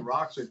falling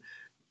rocks, and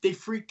they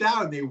freaked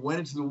out and they went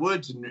into the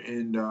woods,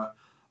 and a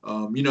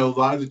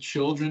lot of the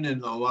children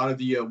and a lot of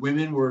the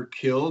women were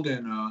killed,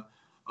 and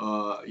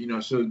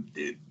so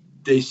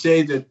they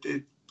say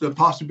that the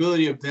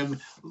possibility of them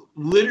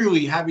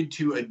literally having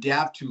to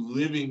adapt to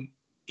living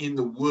in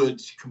the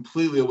woods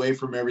completely away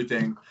from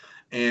everything,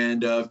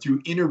 and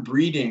through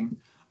interbreeding.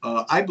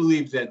 I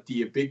believe that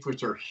the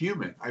Bigfoots are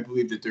human. I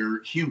believe that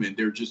they're human.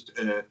 They're just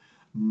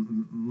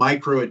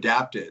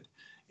micro-adapted.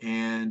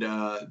 And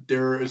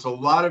there is a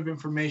lot of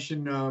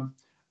information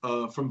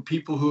from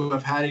people who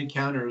have had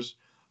encounters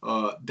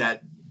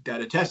that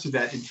attest to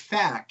that. In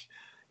fact,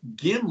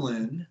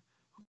 Bob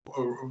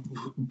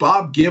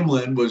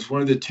Gimlin was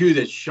one of the two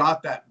that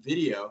shot that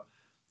video.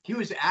 He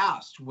was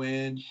asked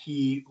when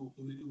he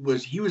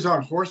was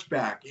on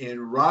horseback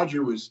and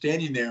Roger was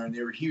standing there and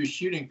he was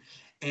shooting,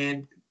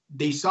 and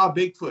they saw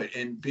Bigfoot,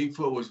 and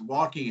Bigfoot was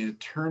walking and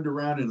turned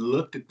around and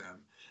looked at them.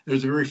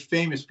 There's a very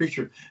famous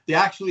picture. They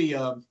actually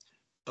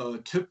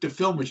took the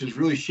film, which is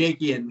really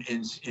shaky, and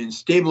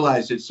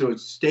stabilized it, so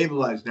it's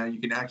stabilized now. You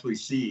can actually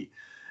see,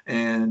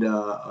 and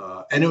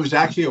it was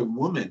actually a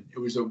woman.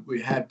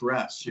 It had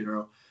breasts,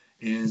 And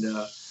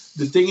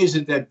the thing is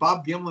that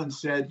Bob Gimlin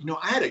said,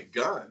 I had a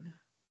gun.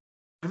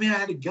 I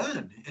had a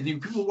gun, and then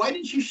people, why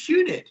didn't you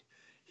shoot it?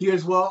 He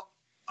goes, well,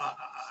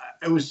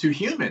 it was too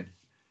human.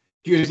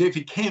 He goes, if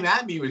it came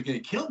at me, it was going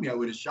to kill me, I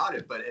would have shot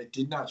it, but it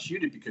did not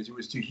shoot it because it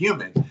was too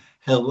human.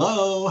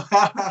 Hello.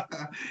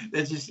 That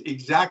just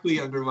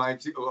exactly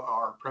underlines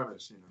our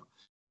premise,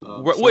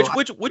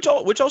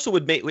 Which also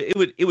would make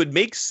it would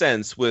make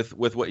sense with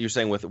what you're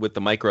saying with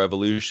the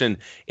microevolution,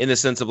 in the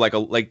sense of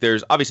like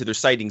there's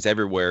sightings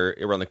everywhere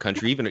around the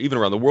country, even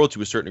around the world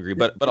to a certain degree,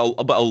 but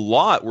a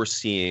lot we're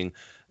seeing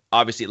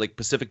obviously like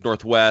Pacific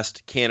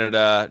Northwest,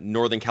 Canada,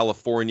 Northern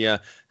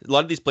California, a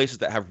lot of these places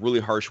that have really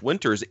harsh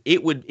winters,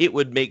 it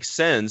would make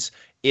sense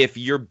if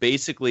you're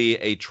basically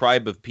a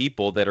tribe of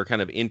people that are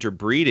kind of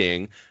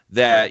interbreeding,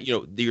 that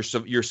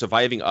you're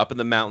surviving up in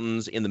the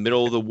mountains, in the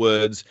middle of the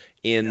woods,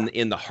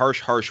 in the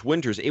harsh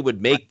winters. It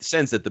would make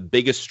sense that the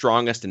biggest,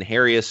 strongest, and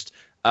hairiest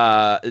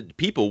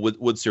people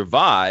would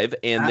survive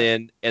and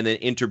then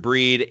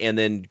interbreed and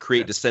then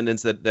create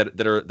descendants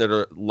that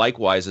are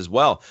likewise as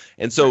well.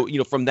 And so,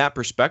 from that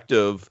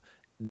perspective,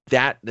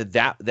 that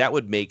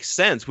would make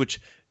sense, which,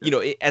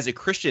 as a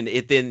Christian,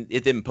 it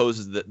then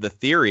poses the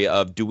theory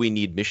of, do we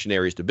need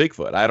missionaries to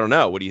Bigfoot? I don't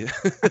know. What do you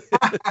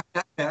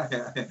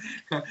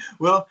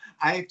Well,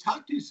 I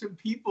talked to some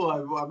people.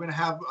 I'm going to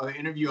have an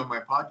interview on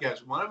my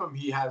podcast. One of them,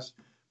 he had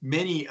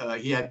many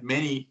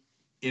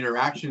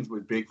interactions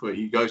with Bigfoot.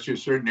 He goes to a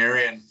certain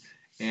area,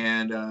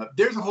 and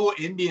there's a whole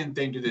Indian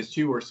thing to this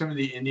too, where some of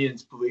the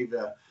Indians believe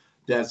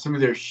that some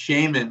of their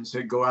shamans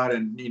that go out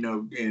and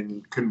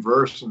and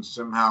converse and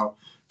somehow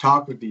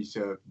talk with these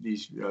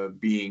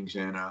beings,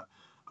 and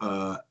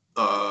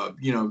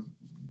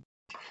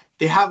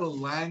they have a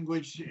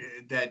language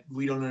that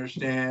we don't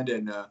understand,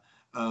 and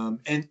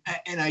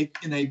I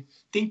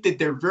think that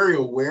they're very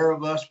aware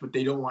of us, but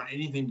they don't want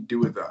anything to do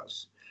with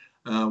us,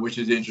 which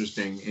is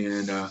interesting.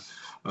 And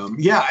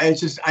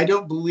it's just, I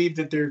don't believe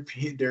that they're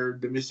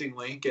the missing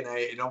link, and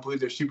I don't believe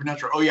they're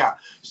supernatural. Oh yeah,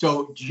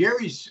 so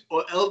Jerry's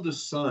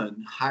eldest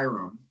son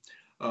Hiram,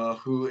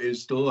 who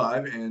is still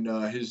alive, and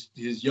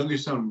his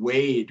youngest son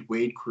Wade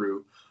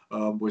Crew,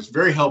 was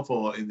very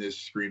helpful in this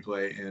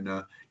screenplay, and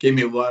gave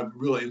me a lot of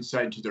real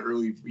insight into the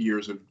early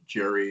years of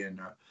Jerry. And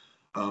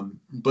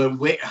but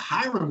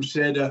Hiram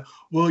said,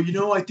 well,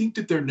 I think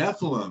that they're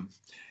Nephilim,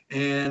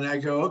 and I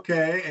go,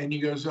 okay, and he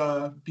goes,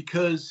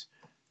 because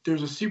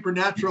there's a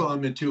supernatural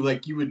element to,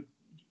 like, you would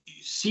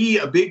see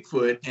a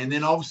Bigfoot and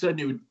then all of a sudden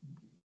it would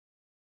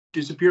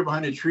disappear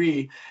behind a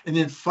tree, and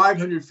then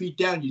 500 feet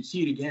down you'd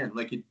see it again,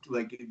 like it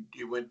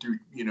went through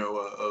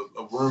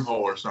a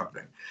wormhole or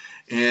something.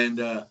 And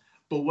but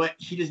what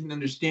he doesn't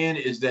understand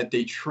is that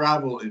they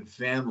travel in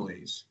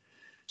families.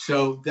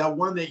 So that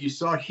one that you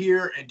saw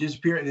here and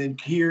disappear and then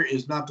here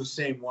is not the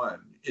same one.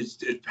 It's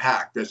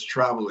packed, that's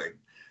traveling.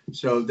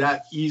 So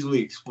that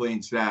easily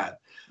explains that.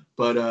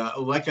 But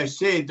like I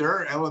say, there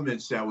are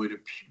elements that would,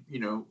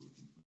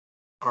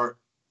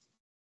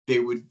 they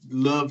would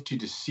love to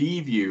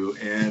deceive you.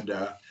 And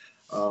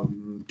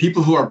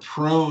people who are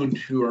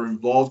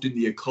involved in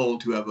the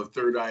occult, who have a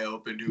third eye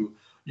open, who,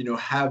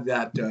 have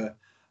that,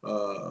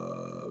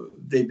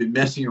 they've been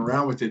messing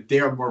around with it, they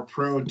are more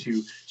prone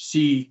to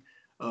see,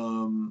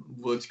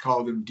 let's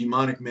call them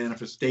demonic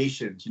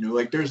manifestations.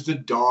 Like there's the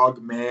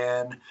dog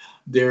man,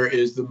 there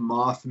is the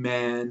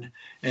Mothman,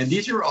 and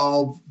these are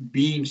all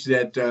beings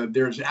that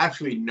there's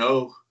actually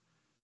no.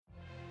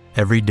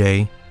 Every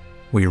day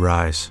we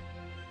rise,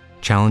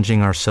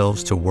 challenging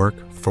ourselves to work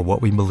for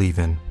what we believe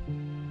in.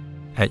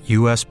 At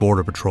U.S.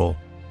 Border Patrol,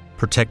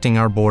 protecting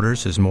our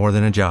borders is more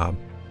than a job.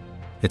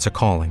 It's a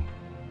calling.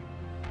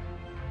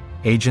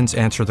 Agents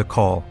answer the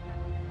call,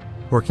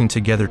 working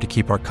together to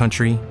keep our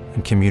country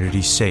and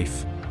communities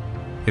safe.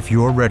 If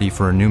you're ready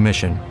for a new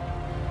mission,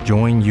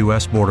 join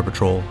U.S. Border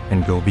Patrol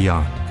and go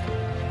beyond.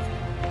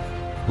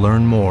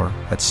 Learn more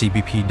at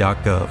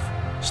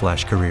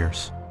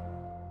cbp.gov/careers.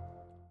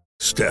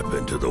 Step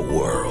into the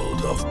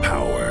world of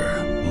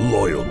power,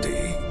 loyalty,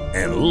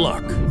 and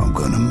luck. I'm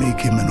gonna make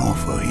him an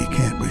offer he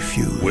can't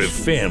refuse. With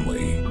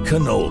family,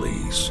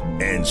 cannolis,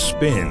 and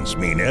spins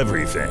mean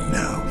everything.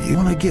 Now, you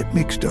wanna get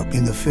mixed up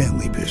in the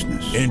family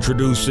business.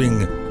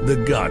 Introducing The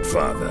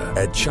Godfather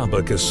at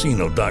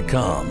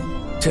ChumbaCasino.com.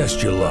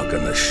 Test your luck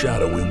in the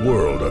shadowy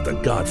world of The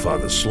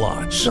Godfather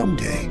slot.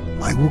 Someday,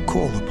 I will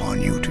call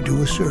upon you to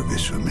do a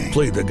service for me.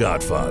 Play The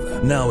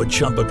Godfather now at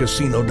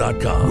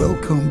ChumbaCasino.com.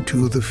 Welcome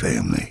to the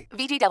family.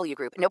 VGW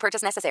Group. No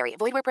purchase necessary.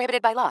 Void where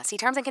prohibited by law. See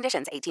terms and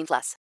conditions.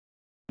 18+.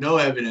 No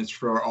evidence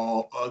for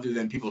all other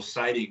than people's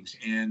sightings,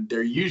 and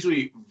they're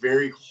usually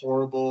very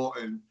horrible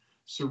and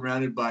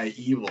surrounded by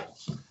evil.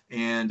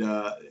 And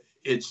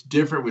it's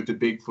different with the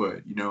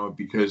Bigfoot,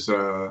 because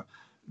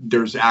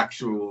there's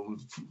actual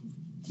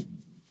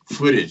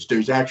footage,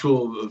 there's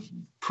actual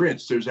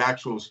prints, there's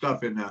actual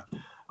stuff in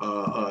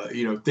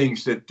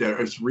things that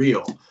is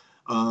real.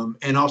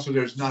 And also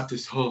there's not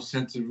this whole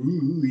sense of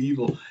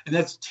evil, and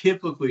that's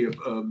typically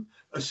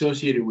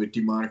associated with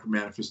demonic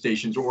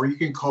manifestations, or you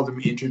can call them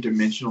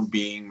interdimensional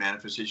being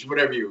manifestations,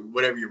 whatever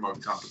you're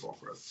most comfortable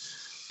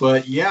with.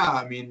 But yeah,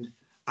 I mean,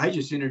 I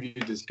just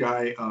interviewed this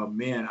guy,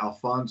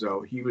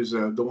 Alfonso. He was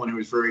the one who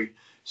was very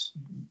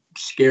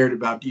scared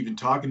about even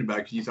talking about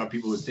it, because he thought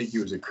people would think he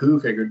was a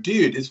kook. I go,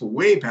 dude, it's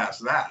way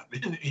past that.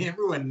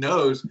 Everyone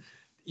knows,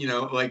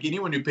 like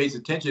anyone who pays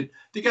attention,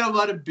 they got a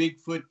lot of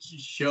Bigfoot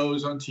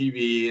shows on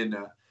TV, and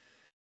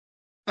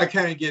I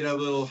kind of get a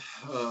little,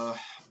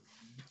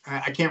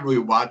 I can't really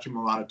watch them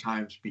a lot of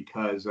times,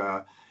 because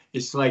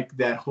it's like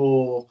that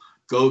whole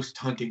ghost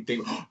hunting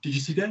thing. Oh, did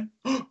you see that?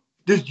 Oh,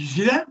 Did you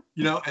see that?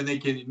 And they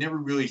can never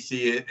really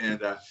see it,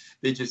 and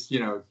they just,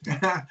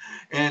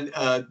 and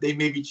they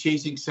may be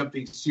chasing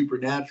something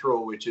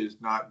supernatural, which is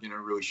not going to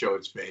really show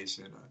its face,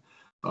 and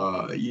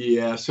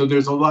so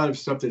there's a lot of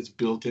stuff that's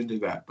built into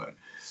that. But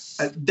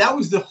that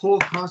was the whole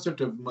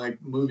concept of my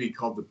movie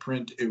called The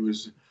Print. It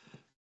was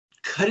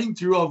cutting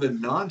through all the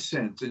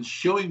nonsense and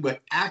showing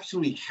what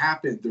actually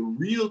happened, the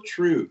real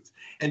truth,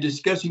 and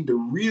discussing the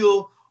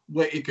real,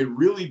 what it could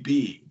really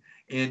be,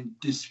 and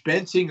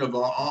dispensing of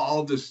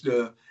all this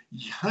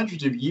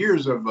hundreds of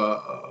years of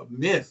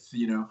myth.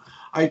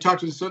 I talked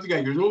to this other guy,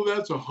 he goes, "Oh,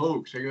 that's a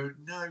hoax." I go,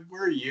 "No,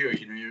 where are you?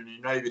 You're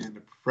not even in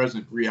the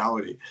present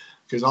reality,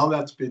 because all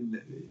that's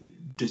been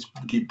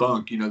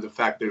debunked. The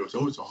fact that it's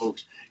a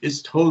hoax.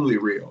 It's totally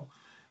real."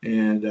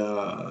 And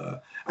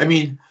I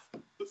mean,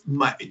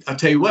 I'll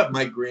tell you what,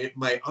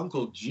 my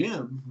uncle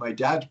Jim, my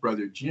dad's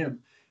brother Jim,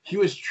 he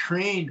was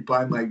trained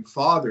by my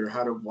father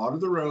how to water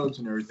the roads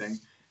and everything.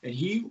 And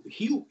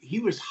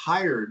he was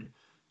hired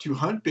to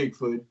hunt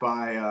Bigfoot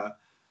by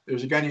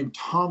there's a guy named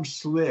Tom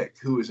Slick,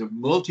 who was a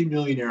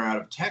multimillionaire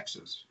out of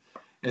Texas.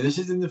 And this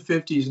is in the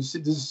 50s, and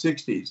this is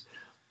 60s.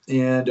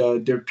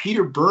 And there,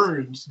 Peter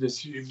Burns,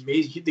 this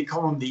amazing, they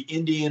call him the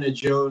Indiana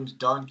Jones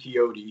Don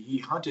Quixote. He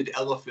hunted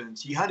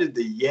elephants. He hunted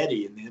the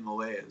Yeti in the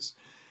Himalayas.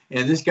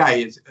 And this guy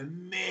is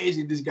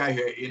amazing. This guy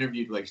who I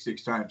interviewed like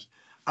 6 times.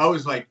 I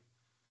was like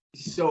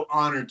so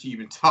honored to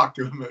even talk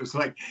to him. It was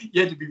like,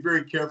 you had to be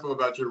very careful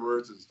about your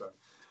words and stuff.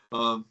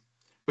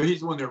 But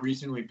he's the one that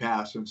recently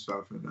passed and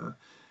stuff.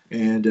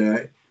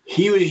 And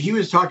he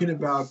was talking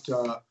about,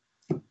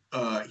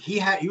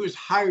 he was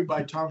hired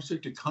by Tom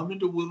Slick to come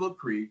into Willow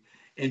Creek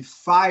and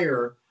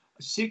fire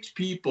 6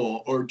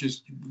 people, or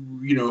just,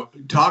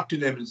 talk to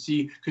them and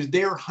see, because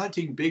they were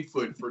hunting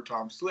Bigfoot for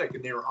Tom Slick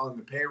and they were on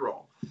the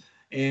payroll.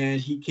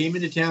 And he came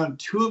into town.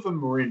 2 of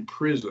them were in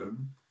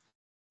prison.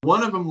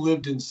 One of them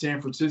lived in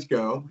San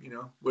Francisco.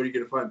 Where are you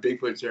going to find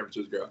Bigfoot in San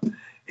Francisco?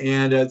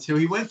 And so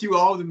he went through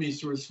all of them.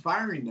 He was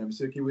firing them. He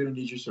said, "Okay, we don't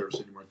need your service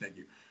anymore. Thank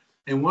you."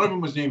 And one of them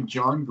was named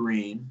John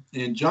Green.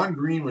 And John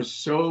Green was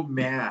so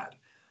mad.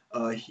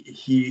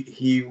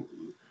 He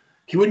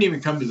wouldn't even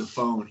come to the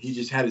phone. He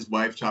just had his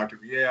wife talk to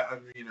him. Yeah,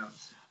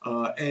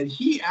 and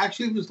he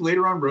actually was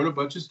later on wrote a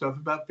bunch of stuff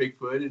about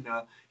Bigfoot. And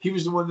he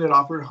was the one that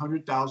offered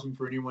 $100,000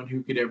 for anyone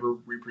who could ever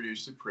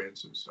reproduce the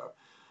prints and stuff.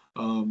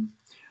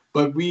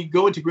 But we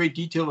go into great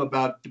detail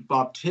about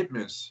Bob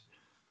Titmus,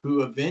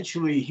 who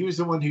eventually, he was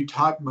the one who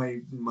taught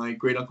my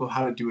great uncle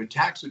how to do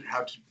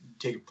how to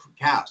take a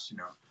cast,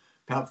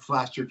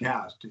 plaster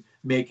cast, to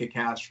make a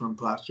cast from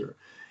plaster.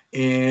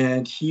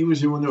 And he was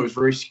the one that was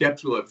very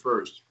skeptical at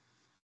first.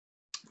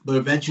 But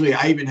eventually,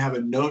 I even have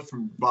a note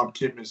from Bob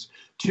Titmus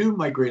to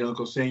my great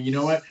uncle saying, "You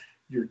know what?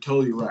 You're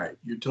totally right.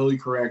 You're totally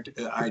correct.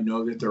 I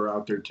know that they're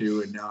out there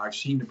too. And now I've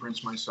seen the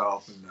prints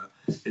myself,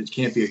 and it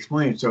can't be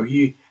explained." So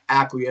he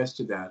acquiesced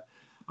to that.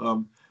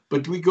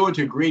 But we go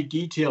into great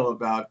detail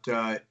about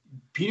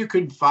Peter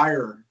couldn't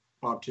fire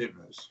Bob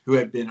Titmus, who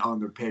had been on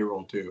the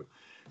payroll too,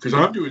 because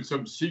I'm doing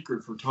some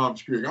secret for Tom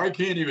Slick. I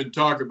can't even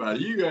talk about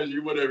it. You guys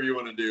do whatever you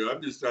want to do.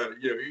 I'm just,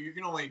 you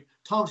can only,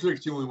 Tom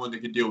Slick's the only one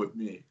that can deal with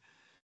me.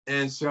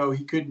 And so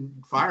he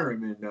couldn't fire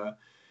him.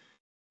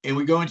 And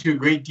we go into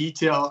great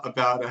detail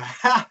about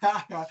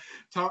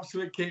Tom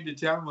Slick came to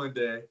town one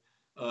day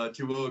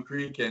to Willow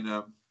Creek, and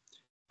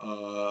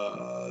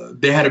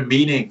they had a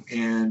meeting.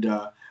 And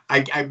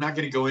I'm not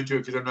going to go into it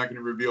because I'm not going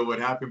to reveal what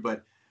happened,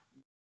 but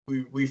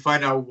we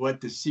find out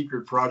what the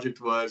secret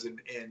project was, and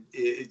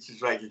it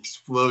just like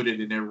exploded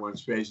in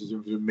everyone's faces.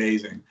 It was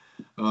amazing.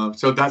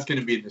 So that's going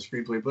to be in the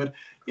screenplay. But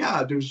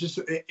yeah, there's just,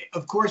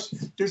 of course,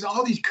 there's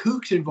all these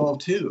kooks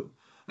involved too.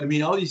 I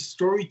mean, all these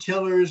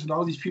storytellers and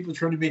all these people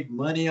trying to make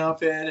money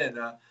off it,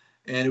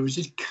 and it was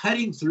just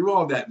cutting through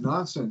all that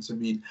nonsense. I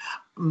mean,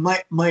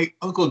 my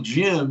Uncle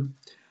Jim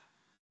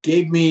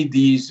gave me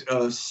these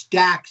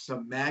stacks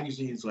of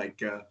magazines,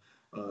 like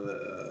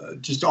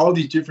just all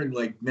these different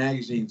like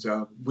magazines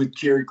with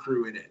Jerry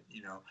Crew in it,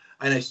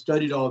 and I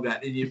studied all of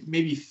that. And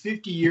maybe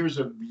 50 years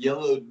of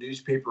yellow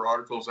newspaper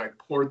articles, I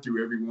poured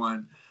through every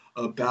one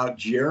about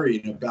Jerry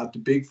and about the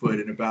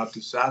Bigfoot and about the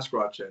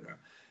Sasquatch.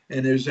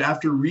 And there's,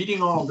 after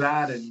reading all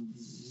that and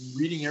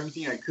reading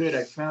everything I could,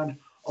 I found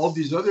all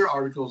these other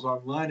articles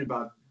online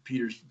about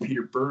Peter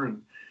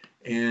Byrne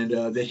and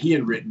that he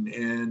had written.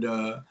 And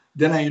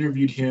then I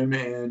interviewed him,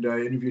 and I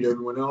interviewed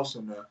everyone else,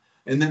 and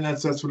then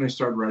that's when I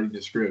started writing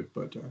the script.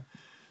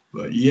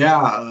 But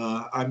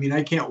yeah, I mean,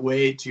 I can't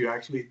wait to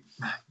actually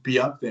be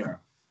up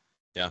there.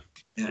 Yeah.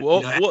 And, well,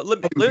 go ahead.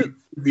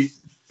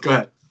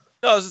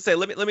 No, I was gonna say,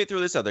 let me throw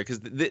this out there, because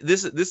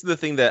this is the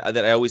thing that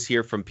I always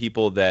hear from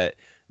people, that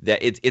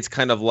it's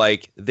kind of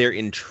like they're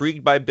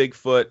intrigued by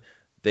Bigfoot.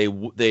 They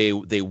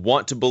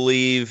want to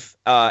believe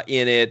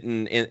in it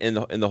and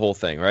in the whole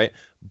thing, right?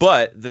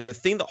 But the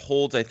thing that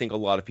holds, I think, a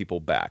lot of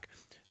people back,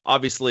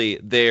 obviously,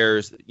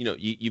 there's,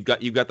 you've got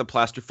the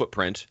plaster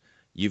footprint,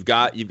 You've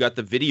got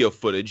the video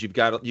footage. You've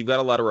got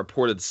a lot of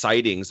reported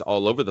sightings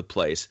all over the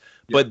place.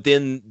 Yeah. But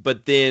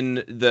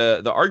then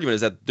the argument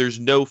is that there's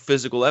no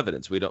physical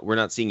evidence. We're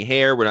not seeing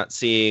hair. We're not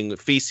seeing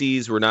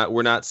feces. We're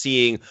not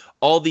seeing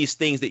all these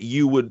things that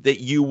you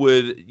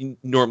would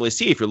normally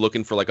see if you're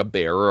looking for like a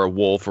bear or a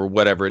wolf or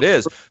whatever it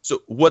is.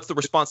 So what's the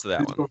response to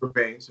that one?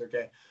 Remains,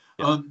 okay.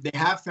 Yeah. They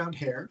have found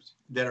hairs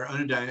that are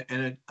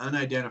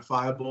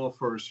unidentifiable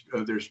for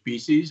their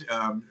species.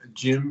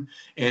 Jim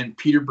and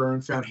Peter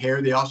Byrne found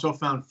hair. They also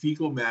found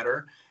fecal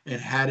matter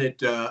and had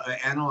it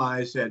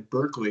analyzed at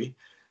Berkeley,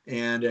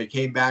 and it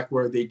came back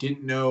where they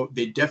didn't know.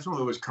 They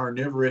definitely was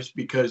carnivorous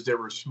because there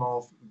were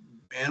small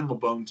animal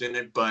bones in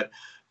it, but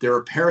there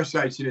are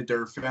parasites in it that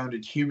are found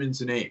in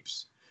humans and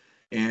apes.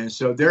 And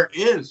so there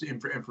is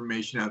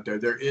information out there.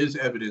 There is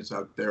evidence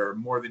out there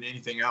more than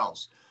anything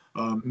else.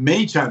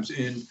 Many times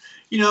then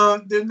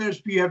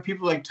you have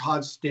people like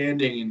Todd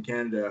Standing in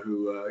Canada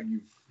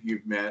who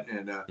you've met,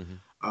 and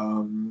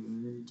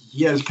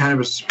he has kind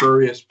of a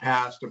spurious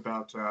past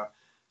about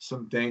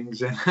some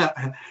things, and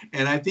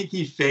I think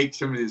he faked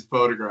some of his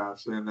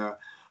photographs, and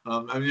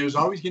there's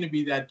always going to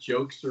be that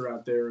jokester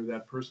out there,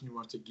 that person who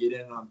wants to get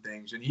in on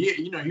things, and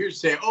he'll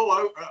say,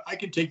 I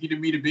can take you to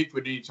meet a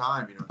Bigfoot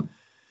anytime,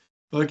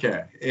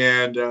 okay,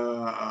 and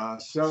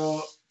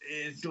so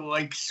it's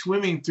like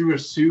swimming through a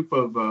soup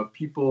of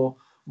people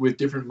with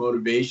different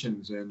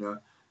motivations. And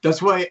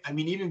that's why,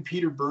 even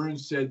Peter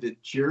Burns said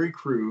that Jerry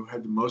Crew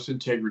had the most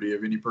integrity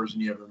of any person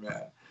he ever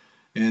met.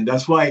 And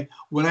that's why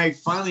when I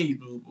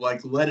finally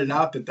let it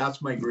out that that's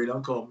my great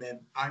uncle, man,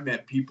 I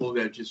met people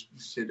that just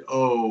said,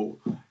 oh,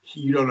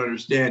 you don't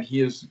understand.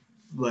 He is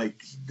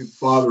like the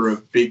father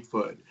of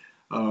Bigfoot.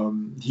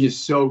 He is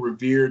so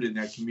revered in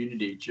that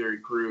community, Jerry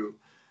Crew.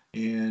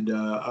 And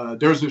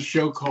there's a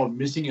show called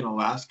Missing in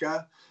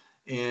Alaska.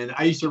 And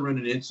I used to run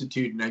an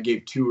institute, and I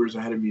gave tours.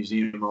 I had a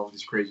museum, all of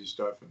this crazy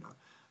stuff. And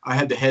I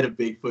had the head of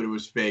Bigfoot. It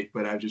was fake,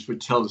 but I just would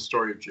tell the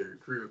story of Jerry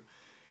Crew.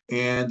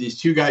 And these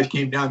two guys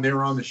came down. They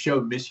were on the show,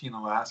 Missing in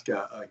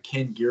Alaska,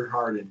 Ken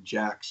Gerhardt and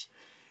Jax.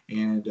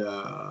 And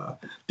I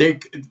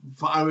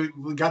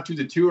got through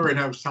the tour, and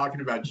I was talking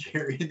about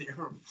Jerry, and they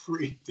were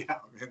freaked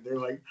out. And they're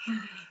like,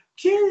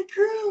 Jerry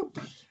Crew.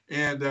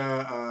 And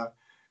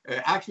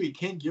actually,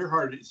 Ken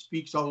Gerhardt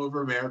speaks all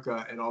over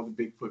America at all the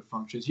Bigfoot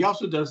functions. He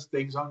also does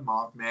things on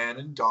Mothman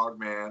and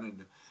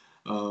Dogman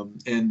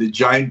and the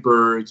giant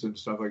birds and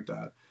stuff like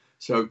that.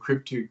 So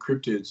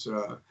cryptids.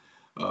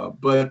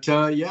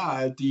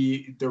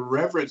 The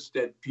reverence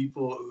that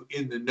people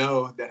in the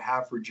know that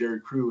have for Jerry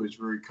Crew is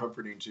very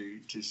comforting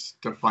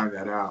to find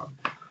that out.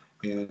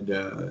 And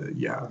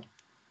yeah.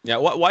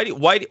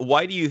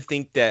 Why do you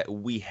think that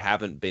we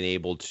haven't been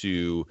able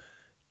to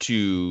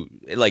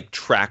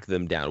track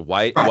them down?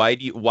 What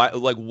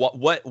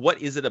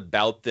is it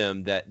about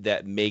them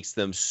that makes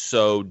them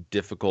so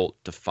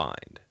difficult to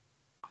find?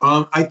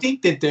 I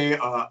think that they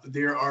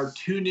are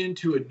tuned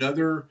into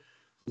another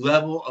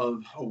level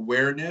of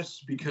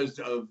awareness because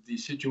of the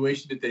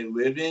situation that they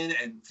live in,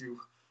 and through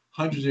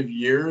hundreds of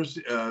years,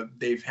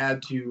 they've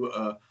had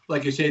to,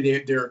 like I say,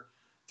 they're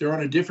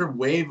on a different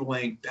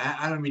wavelength.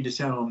 I don't mean to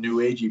sound all new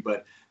agey,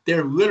 but they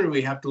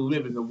literally have to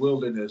live in the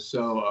wilderness.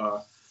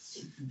 So.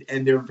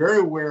 And they're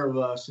very aware of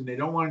us, and they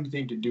don't want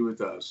anything to do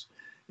with us.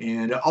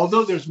 And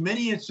although there's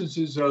many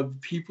instances of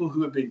people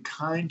who have been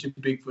kind to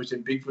Bigfoots,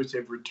 and Bigfoots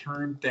have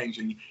returned things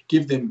and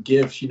give them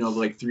gifts,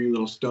 like 3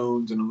 little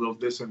stones and a little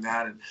this and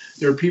that. And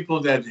there are people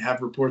that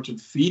have reports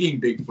of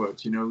feeding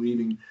Bigfoots,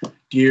 leaving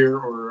deer,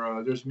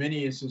 or there's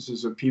many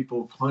instances of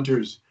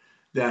hunters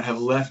that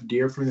have left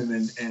deer for them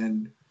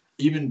and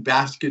even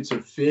baskets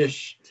of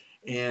fish.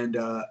 And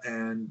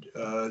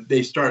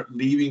they start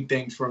leaving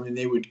things for them, and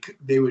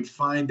they would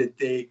find that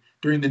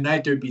during the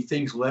night there'd be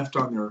things left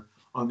on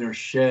their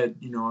shed,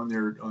 on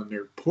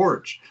their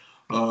porch,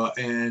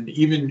 and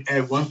even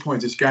at one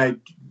point this guy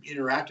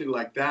interacted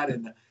like that,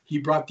 and he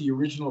brought the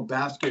original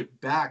basket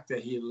back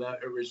that he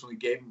originally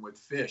gave him with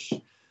fish.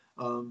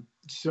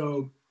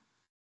 So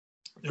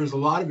there's a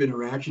lot of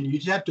interaction. You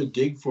just have to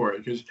dig for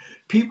it, because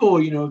people,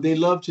 they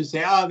love to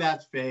say, oh,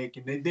 that's fake,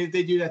 and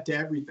they do that to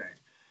everything.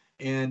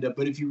 And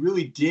but if you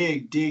really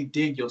dig,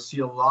 you'll see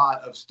a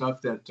lot of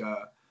stuff that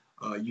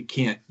you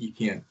can't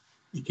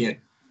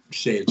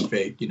say it's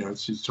fake.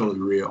 It's totally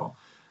real.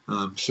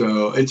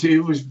 So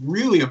it was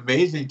really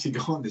amazing to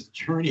go on this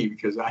journey,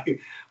 because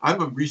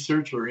I'm a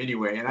researcher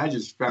anyway, and I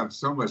just found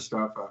so much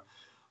stuff.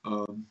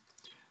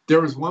 There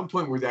was one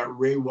point where that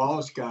Ray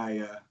Wallace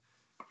guy,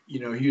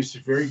 he was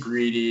very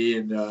greedy,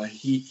 and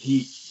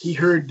he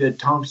heard that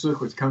Tom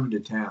Slick was coming to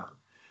town.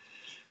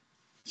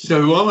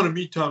 So I want to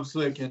meet Tom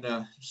Slick,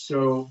 and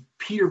so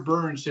Peter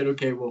Burns said,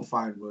 "Okay, well,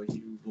 fine.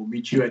 We'll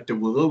meet you at the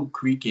Willow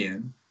Creek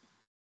Inn,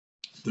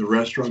 the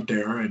restaurant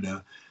there."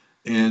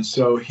 And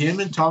so him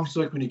and Tom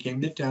Slick, when he came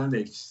to town,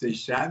 they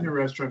sat in the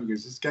restaurant. He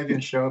goes, "This guy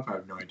gonna show up?" I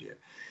have no idea.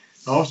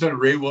 All of a sudden,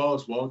 Ray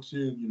Wallace walks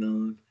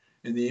in,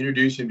 and they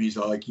introduce him. He's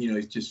all like,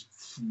 he's just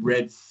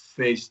red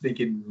faced,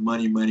 thinking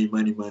money.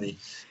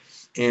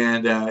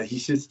 And he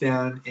sits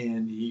down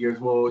and he goes,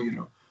 "Well,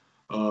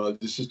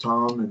 this is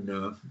Tom,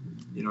 and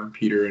and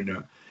Peter,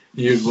 and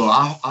he goes,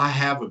 well, I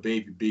have a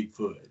baby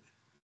Bigfoot.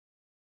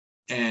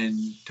 And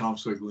Tom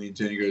Sawyer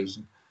leans in, he goes,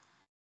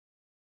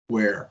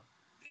 where?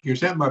 He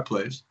goes, at my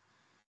place.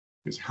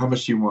 He goes, how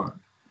much do you want?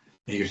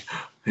 And he goes,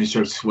 and he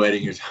starts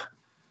sweating. He goes,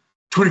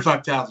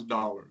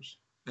 $25,000.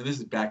 And this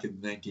is back in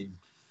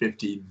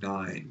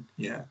 1959.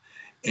 Yeah.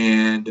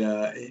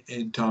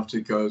 And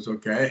Thompson goes,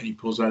 okay. And he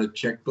pulls out a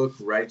checkbook,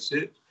 writes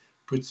it,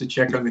 puts the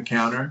check on the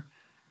counter,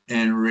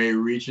 and Ray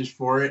reaches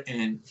for it,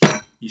 and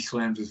he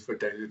slams his foot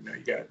down. He said, no,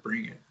 you got to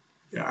bring it.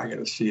 Yeah, I got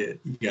to see it.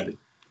 You got to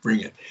bring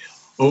it.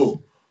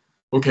 Oh,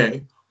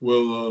 okay.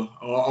 Well,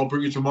 I'll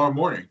bring it tomorrow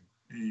morning.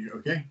 And he,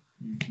 okay.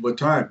 What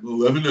time?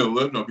 11 to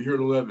 11. I'll be here at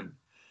 11.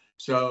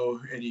 So,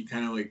 and he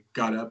kind of like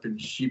got up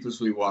and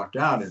sheepishly walked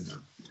out,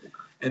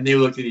 and they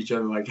looked at each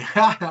other like,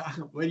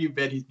 what do you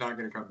bet he's not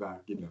going to come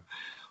back?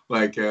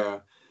 Like,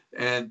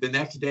 and the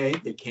next day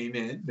they came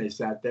in, they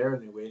sat there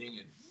and they're waiting,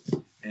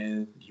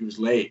 and he was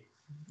late,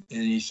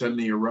 and he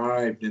suddenly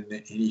arrived,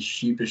 and he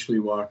sheepishly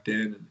walked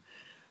in,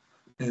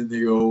 and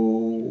they go,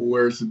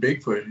 where's the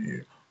Bigfoot? And he,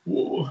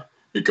 whoa,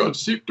 it got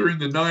sick during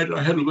the night.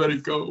 I had to let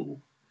it go.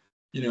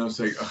 It's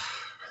like,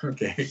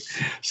 okay.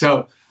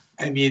 So,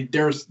 I mean,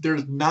 there's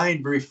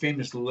 9 very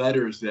famous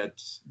letters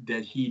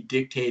that he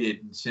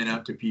dictated and sent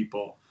out to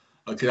people,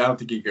 because I don't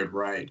think he could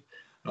write.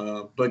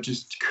 But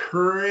just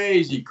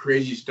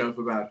crazy stuff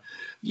about,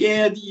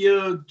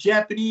 the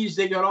Japanese,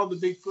 they got all the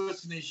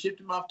Bigfoots and they shipped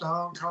them off to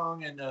Hong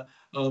Kong, and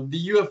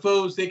the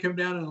UFOs, they come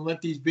down and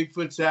let these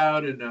Bigfoots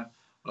out, and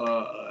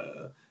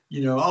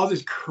all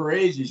this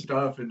crazy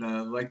stuff,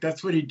 and like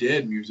that's what he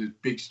did. He was a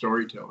big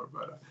storyteller,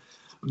 but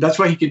that's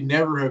why he could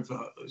never have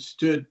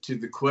stood to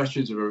the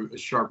questions of a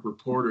sharp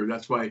reporter.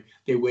 That's why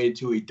they waited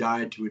till he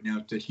died to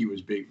announce that he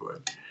was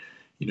Bigfoot.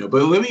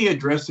 But let me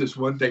address this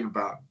one thing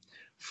about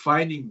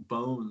finding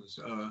bones.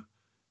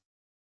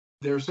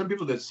 There are some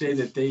people that say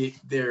that they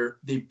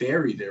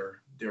bury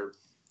their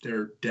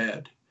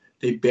dead.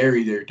 They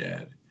bury their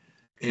dead,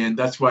 and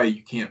that's why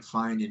you can't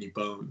find any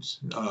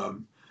bones.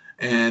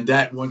 And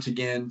that once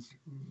again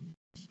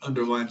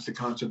underlines the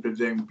concept of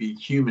them being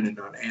human and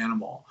not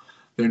animal.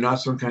 They're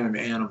not some kind of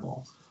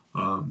animal.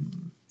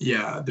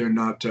 They're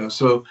not.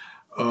 That's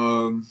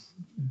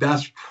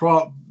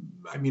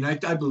I mean, I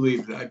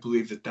believe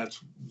that that's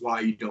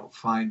why you don't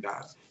find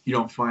that. You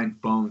don't find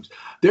bones.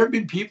 There have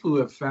been people who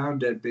have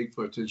found dead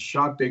Bigfoots and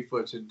shot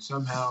Bigfoots, and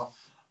somehow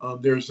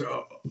there's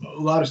a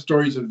lot of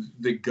stories of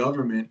the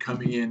government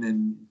coming in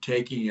and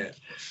taking it.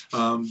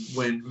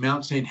 When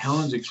Mount St.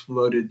 Helens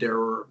exploded, there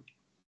were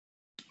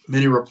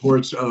many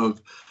reports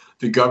of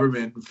the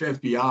government,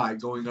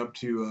 FBI, going up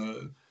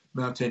to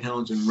Mount St.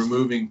 Helens and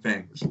removing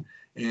things.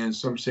 And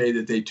some say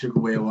that they took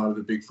away a lot of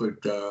the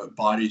Bigfoot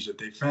bodies that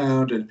they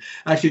found. And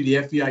actually, the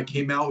FBI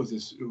came out with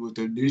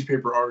a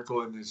newspaper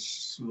article in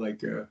this, I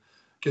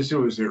guess it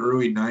was the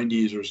early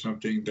 90s or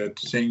something, that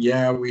saying,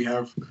 we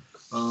have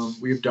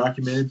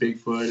documented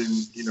Bigfoot,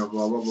 and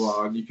blah blah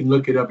blah. And you can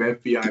look it up,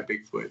 FBI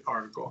Bigfoot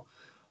article.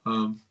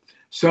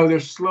 So they're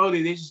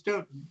slowly,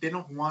 they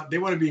want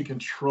to be in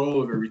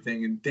control of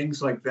everything and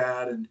things like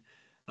that. And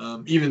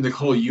even the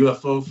whole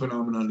UFO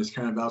phenomenon is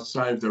kind of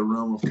outside of their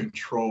realm of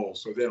control,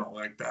 so they don't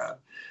like that.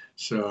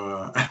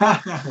 So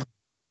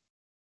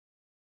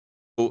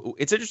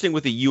it's interesting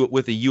with the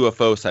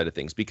UFO side of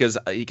things, because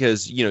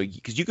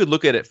you could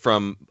look at it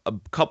from a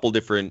couple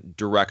different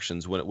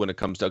directions when it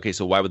comes to, okay,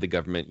 so why would the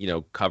government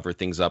cover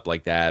things up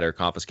like that or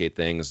confiscate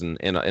things and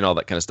all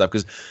that kind of stuff?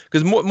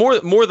 Because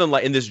more than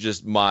like, and this is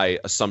just my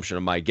assumption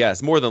or my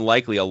guess, more than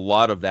likely a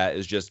lot of that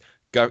is just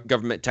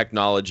government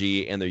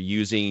technology, and they're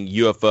using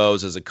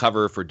UFOs as a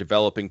cover for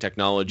developing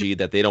technology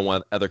that they don't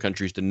want other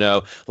countries to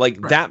know. Like,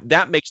 right.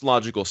 That makes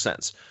logical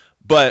sense.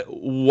 But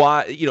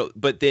why,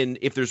 but then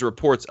if there's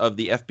reports of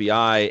the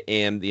FBI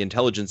and the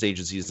intelligence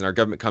agencies and our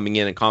government coming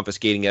in and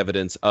confiscating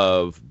evidence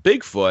of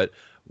Bigfoot,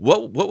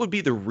 what would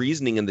be the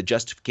reasoning and the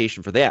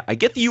justification for that? I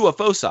get the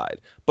UFO side,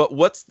 but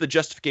what's the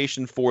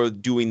justification for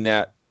doing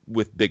that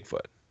with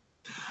Bigfoot?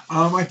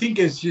 I think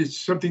it's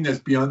just something that's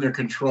beyond their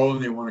control,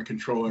 and they want to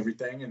control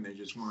everything, and they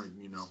just want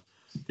to,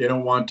 they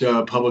don't want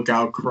public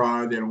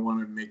outcry. They don't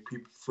want to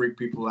freak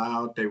people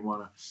out. They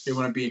want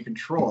to be in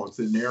control. It's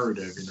the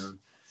narrative,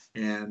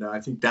 and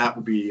I think that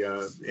would be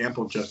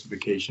ample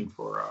justification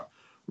for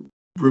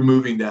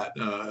removing that,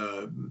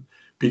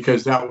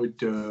 because that would,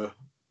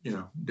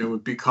 there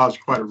would be cause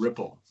quite a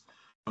ripple.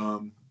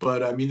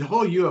 But I mean, the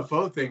whole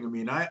UFO thing. I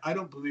mean, I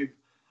don't believe.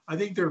 I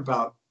think they're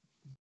about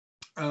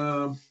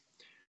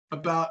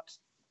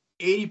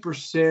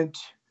 80%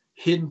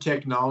 hidden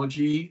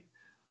technology,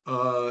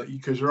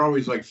 because they're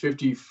always like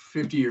 50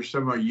 or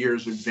some odd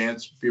years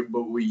advanced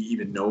what we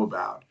even know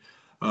about.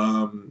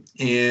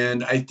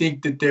 And I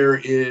think that there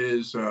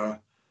is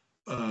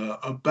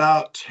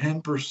about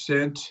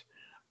 10%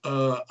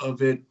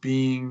 of it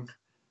being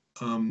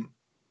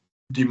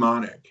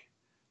demonic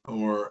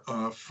or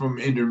from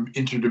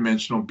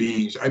interdimensional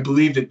beings. I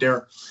believe that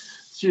there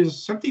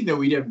is something that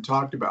we haven't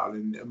talked about.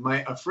 And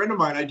a friend of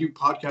mine, I do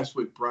podcasts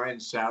with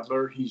Brian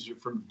Sadler. He's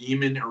from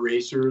Demon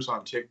Erasers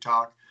on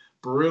TikTok.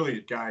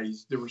 brilliant guy.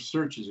 The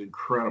research is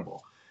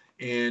incredible.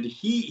 And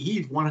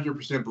he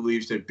 100%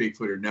 believes that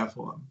Bigfoot are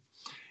Nephilim.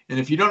 And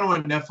if you don't know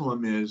what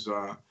Nephilim is,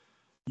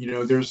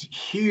 there's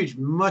huge,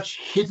 much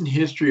hidden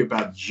history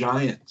about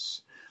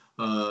giants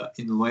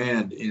in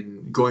land,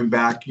 in going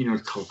back,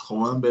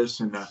 Columbus,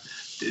 and the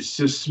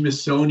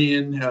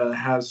Smithsonian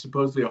has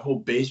supposedly a whole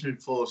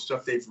basement full of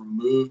stuff they've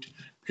removed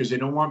because they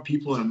don't want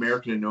people in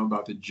America to know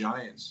about the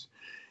giants.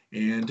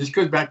 And this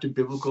goes back to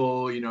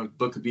biblical,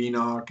 Book of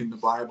Enoch in the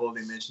Bible.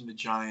 They mention the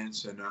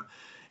giants, and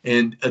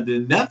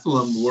the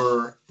Nephilim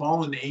were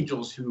fallen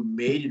angels who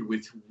mated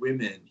with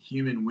women,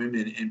 human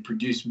women, and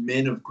produced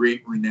men of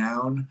great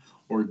renown,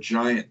 or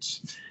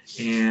giants.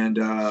 And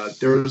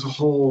there was a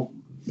whole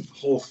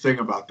thing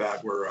about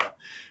that where,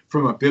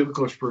 from a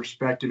biblical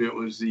perspective, it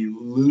was the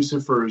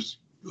Lucifer's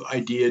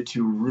idea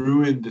to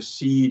ruin the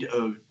seed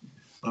of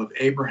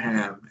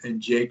Abraham and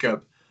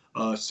Jacob,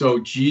 so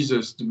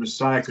Jesus, the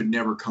Messiah, could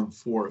never come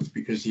forth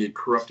because he had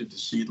corrupted the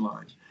seed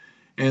lines.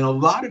 And a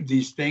lot of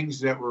these things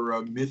that were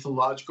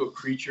mythological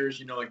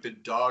creatures, like the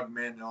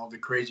dogmen and all the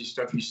crazy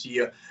stuff you see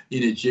in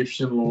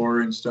Egyptian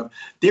lore and stuff,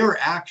 they were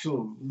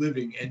actual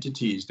living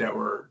entities that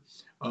were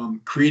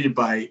created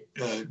by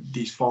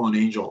these fallen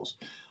angels.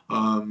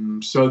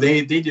 So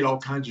they did all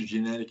kinds of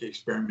genetic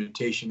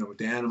experimentation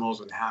with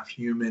animals and half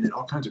human and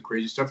all kinds of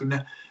crazy stuff.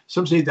 And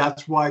some say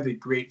that's why the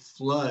Great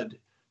Flood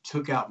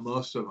took out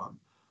most of them.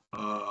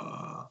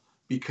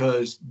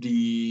 Because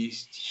the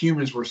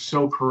humans were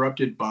so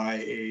corrupted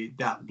by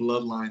that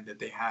bloodline that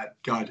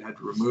God had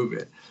to remove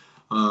it.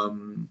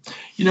 And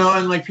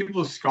like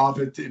people scoff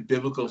at the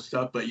biblical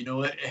stuff, but you know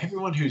what?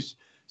 Everyone who's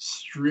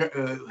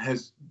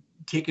has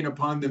taken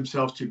upon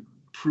themselves to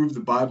prove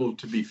the Bible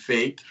to be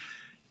fake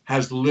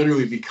has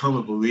literally become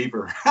a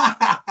believer.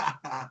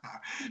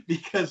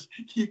 Because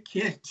you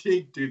can't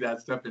dig through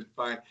that stuff and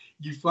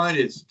you find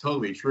it's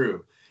totally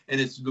true.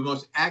 And it's the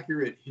most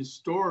accurate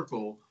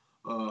historical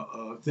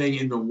thing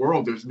in the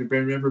world. There's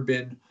never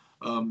been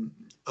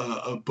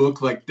a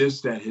book like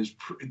this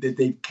that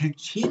they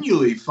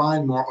continually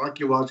find more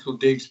archaeological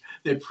digs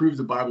that prove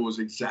the Bible was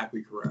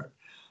exactly correct.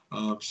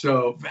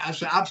 So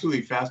that's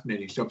absolutely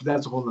fascinating stuff. But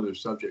that's a whole other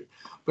subject.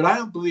 But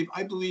I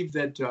believe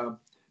that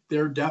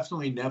they're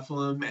definitely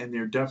Nephilim, and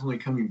they're definitely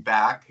coming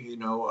back.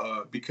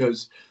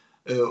 Because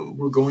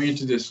we're going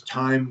into this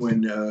time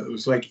when it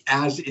was like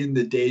as in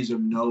the days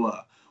of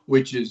Noah,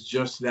 which is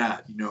just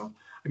that.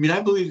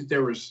 I believe that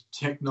there was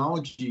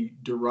technology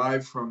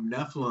derived from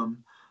Nephilim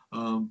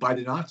by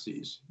the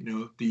Nazis.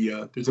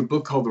 There's a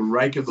book called The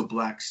Reich of the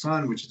Black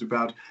Sun, which is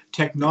about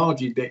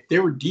technology. They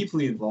were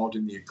deeply involved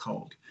in the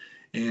occult.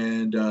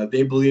 And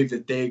they believe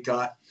that they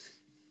got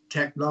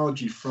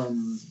technology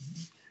from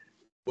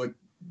what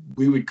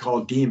we would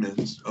call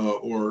demons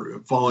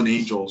or fallen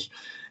angels.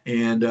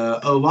 And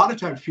a lot of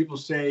times people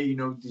say,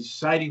 these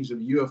sightings of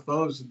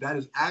UFOs, that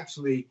is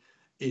actually,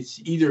 it's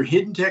either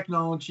hidden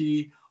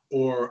technology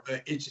or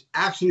it's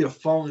actually a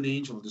fallen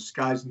angel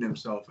disguising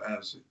themselves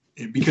as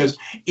it. Because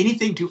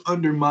anything to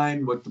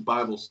undermine what the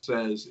Bible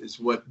says is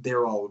what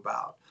they're all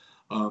about.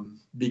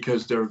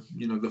 Because they're,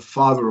 the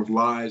father of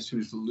lies,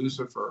 who's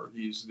Lucifer.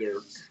 He's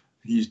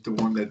the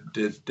one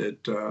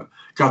that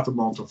got them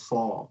all to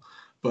fall.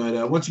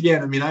 But once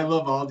again, I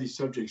love all these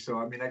subjects,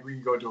 so we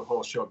can go into a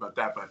whole show about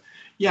that. But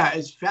yeah,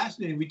 it's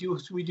fascinating. We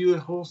do a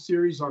whole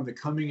series on the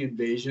coming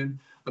invasion,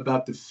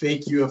 about the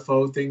fake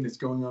UFO thing that's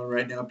going on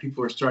right now.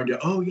 People are starting to,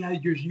 oh yeah,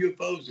 there's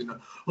UFOs, and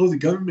the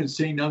government's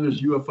saying now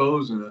there's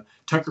UFOs, and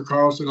Tucker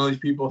Carlson, all these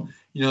people,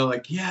 yeah,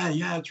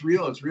 it's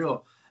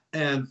real.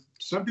 And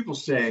some people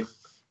say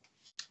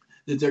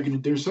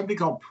that there's something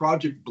called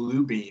Project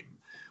Bluebeam,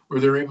 where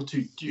they're able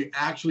to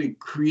actually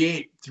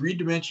create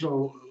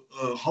three-dimensional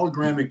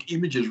hologramic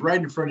images right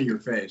in front of your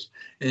face,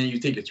 and you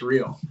think it's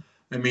real.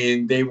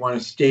 They want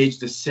to stage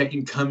the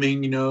second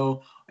coming,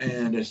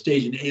 and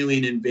stage an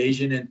alien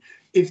invasion. And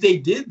if they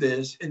did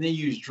this and they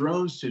used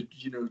drones to,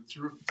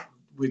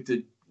 with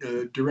the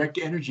direct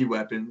energy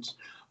weapons,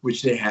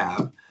 which they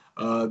have,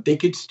 they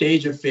could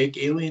stage a fake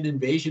alien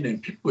invasion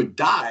and people would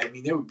die.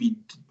 there would be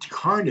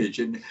carnage,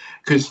 and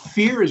because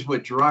fear is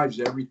what drives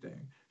everything.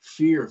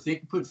 Fear. If they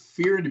can put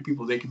fear into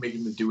people, they can make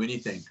them do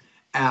anything.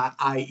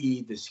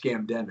 I.e., the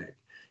scamdemic.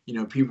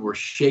 People were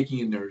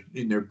shaking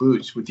in their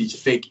boots with these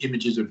fake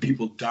images of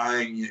people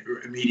dying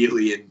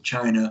immediately in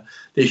China.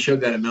 They showed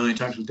that a million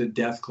times with the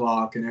death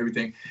clock and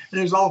everything, and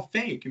it was all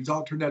fake. It was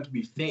all turned out to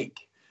be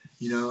fake,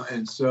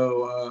 And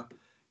so,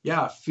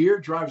 fear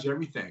drives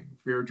everything.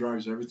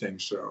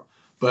 So,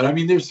 but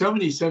there's so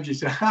many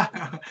subjects.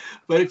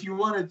 But if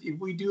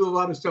we do a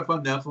lot of stuff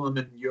on Nephilim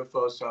and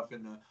UFO stuff,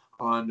 and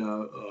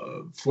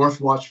on Fourth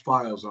Watch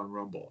Files on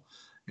Rumble.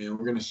 And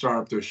we're going to start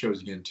up those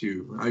shows again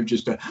too. I'm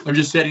just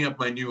setting up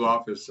my new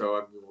office,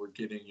 so we're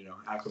getting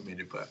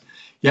acclimated. But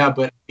yeah,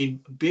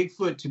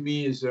 Bigfoot to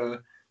me is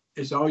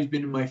it's always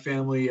been in my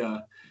family.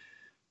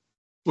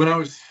 When I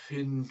was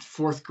in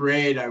fourth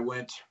grade, I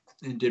went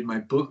and did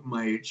my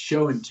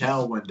show and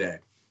tell one day,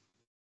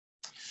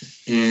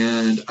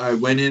 and I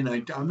went in.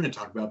 I'm going to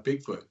talk about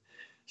Bigfoot.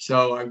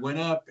 So I went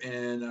up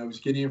and I was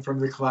getting in front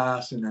of the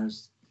class and I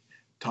was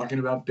talking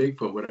about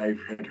Bigfoot, what I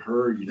had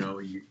heard,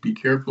 you be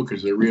careful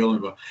because they're real.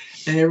 And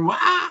everyone,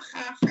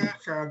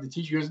 the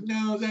teacher goes,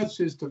 no, that's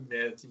just a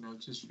myth,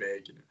 it's just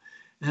fake.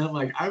 And I'm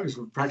like, I was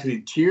practically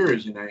in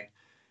tears.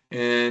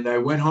 And I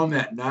went home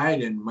that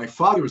night, and my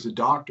father was a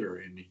doctor,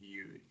 and he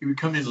would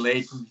come in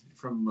late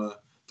from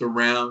the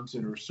rounds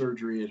and her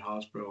surgery at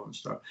hospital and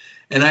stuff.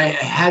 And I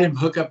had him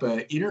hook up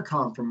an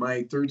intercom from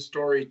my third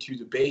story to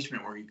the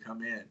basement where he'd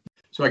come in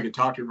so I could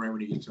talk to him right when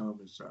he gets home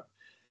and stuff.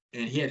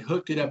 And he had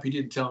hooked it up. He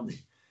didn't tell me.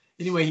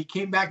 Anyway, he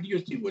came back and he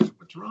goes, dude,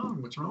 what's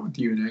wrong? What's wrong with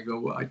you? And I go,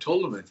 well, I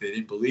told them that they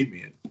didn't believe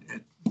me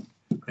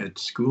at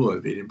school.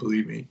 They didn't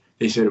believe me.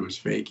 They said it was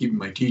fake. Even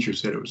my teacher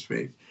said it was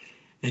fake.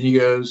 And he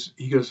goes,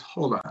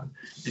 hold on.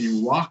 And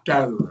he walked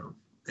out of the room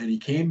and he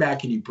came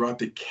back and he brought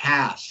the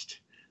cast,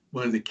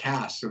 one of the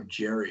casts of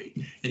Jerry.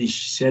 And he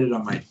set it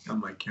on my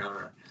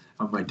counter,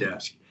 on my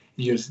desk.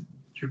 And he goes,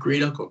 your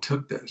great uncle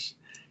took this.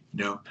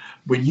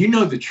 When you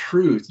know the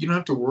truth, you don't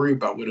have to worry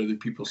about what other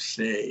people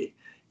say.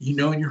 In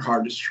your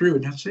heart it's true,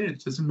 and that's it.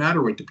 It doesn't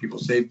matter what the people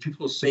say.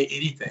 People say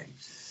anything,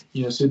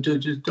 so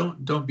just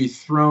don't be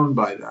thrown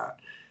by that.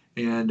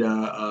 And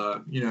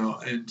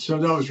and so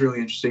that was really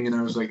interesting. And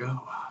I was like,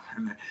 oh wow.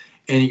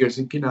 And he goes,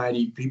 good night.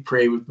 He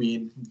prayed with me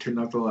and turned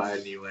off the light,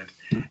 and he went.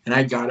 And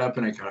I got up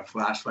and I got a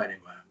flashlight and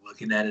I'm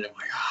looking at it. I'm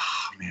like,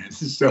 oh man,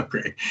 this is so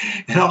great.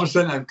 And all of a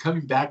sudden I'm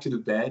coming back to the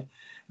bed,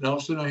 and all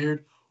of a sudden I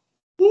heard,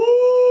 woo,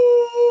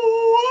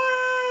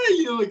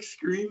 like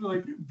screaming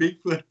like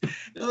Bigfoot.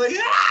 And I'm like,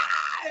 ah!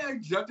 I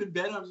jumped in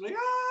bed. I was like,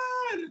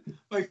 ah! And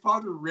my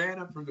father ran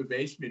up from the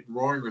basement,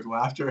 roaring with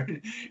laughter,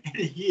 and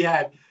he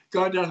had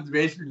gone down to the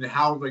basement and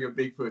howled like a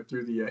Bigfoot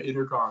through the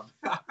intercom.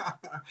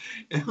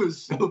 It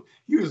was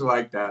he was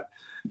like that,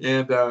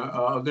 and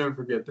I'll never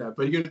forget that.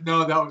 But he goes,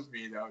 no, that was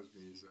me.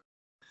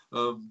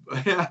 So,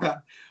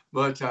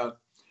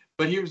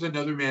 but he was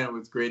another man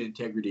with great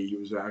integrity. He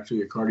was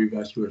actually a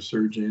cardiovascular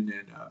surgeon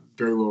and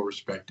very well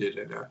respected,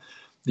 and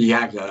he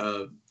had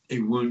a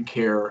wound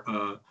care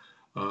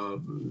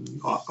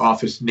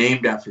office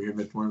named after him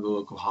at one of the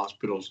local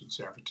hospitals in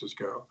San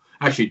Francisco,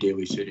 actually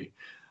Daly City.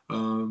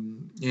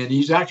 And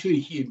he's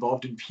actually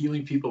involved in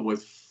healing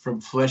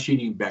from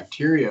flesh-eating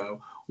bacteria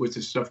with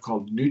this stuff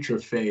called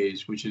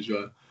Nutraphase, which is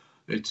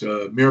it's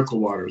a miracle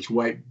water. It's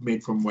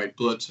made from white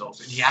blood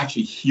cells, and he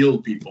actually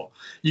healed people.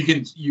 You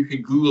can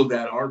Google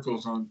that,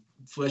 articles on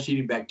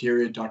flesh-eating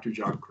bacteria, Dr.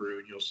 John Carew,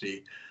 and you'll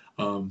see.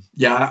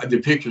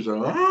 The pictures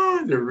are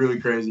they're really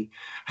crazy.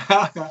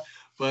 But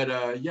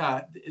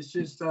it's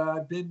just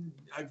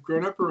I've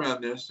grown up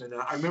around this, and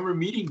I remember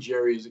meeting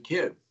Jerry as a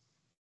kid.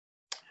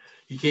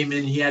 He came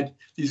in, he had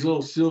these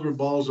little silver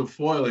balls of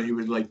foil, and he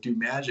would like do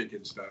magic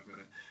and stuff.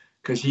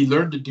 Because he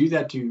learned to do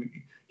that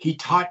he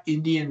taught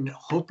Indian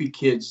Hopi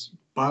kids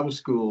Bible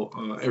school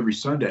every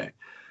Sunday.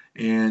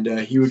 And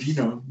he would,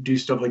 do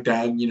stuff like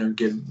that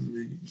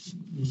and,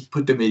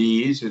 put them at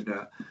ease. And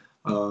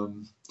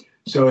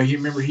so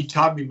he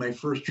taught me my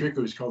first trick.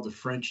 It was called the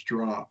French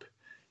drop.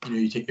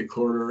 You take a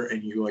quarter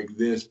and you like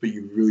this, but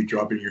you really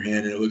drop it in your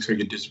hand and it looks like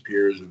it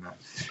disappears. And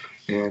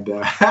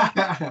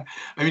I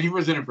mean, he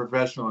wasn't a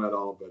professional at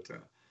all, but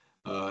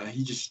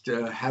he just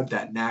had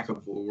that knack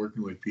of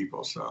working with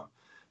people. So,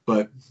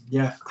 but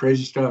yeah,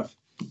 crazy stuff.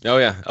 Oh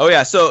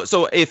yeah.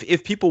 So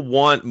if people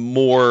want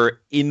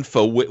more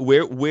info,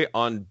 where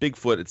on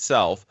Bigfoot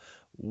itself,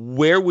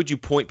 where would you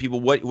point people?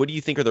 What do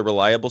you think are the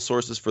reliable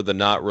sources for the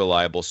not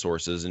reliable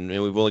sources? And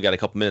we've only got a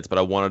couple minutes, but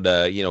I wanted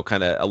to,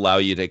 kind of allow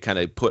you to kind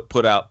of put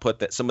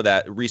some of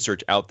that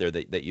research out there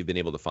that you've been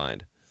able to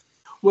find.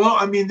 Well,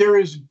 I mean, there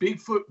is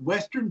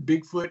Western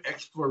Bigfoot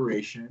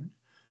Exploration,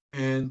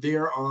 and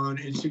they're on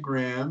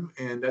Instagram,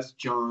 and that's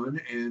John.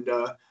 And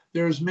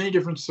there's many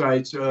different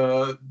sites.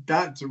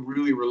 That's a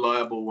really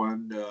reliable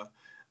one. There's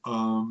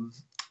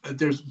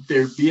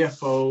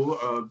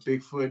BFO,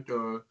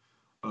 Bigfoot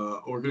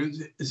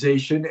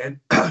organization, and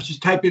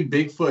just type in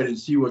Bigfoot and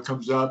see what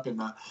comes up.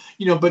 And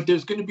but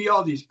there's going to be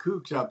all these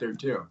kooks out there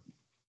too,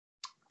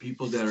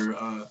 people that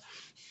are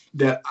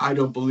that I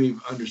don't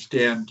believe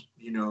understand.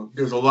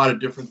 There's a lot of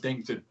different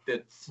things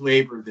that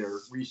flavor their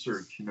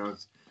research.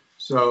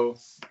 So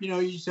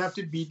you just have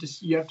to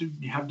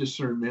have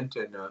discernment,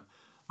 and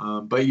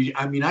but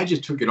I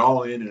just took it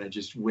all in and I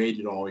just weighed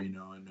it all. And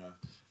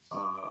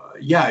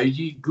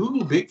you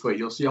Google Bigfoot,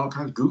 you'll see all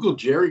kinds. Google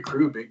Jerry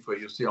Crew Bigfoot,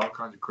 you'll see all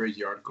kinds of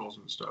crazy articles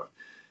and stuff.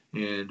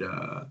 And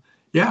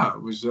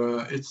it was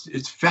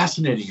it's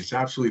fascinating. It's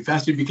absolutely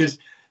fascinating because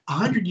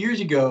 100 years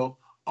ago,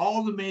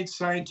 all the main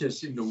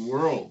scientists in the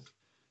world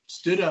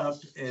stood up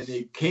and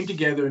they came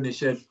together and they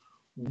said,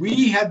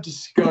 we have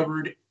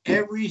discovered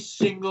every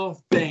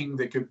single thing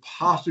that could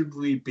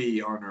possibly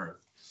be on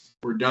Earth.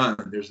 We're done.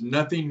 There's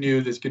nothing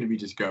new that's going to be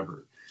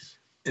discovered.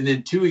 And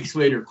then 2 weeks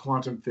later,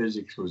 quantum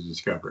physics was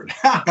discovered.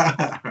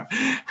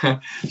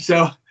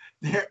 So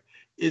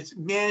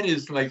man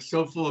is like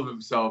so full of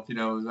himself,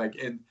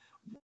 and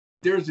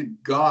there's a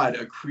God,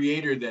 a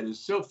creator that is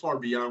so far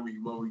beyond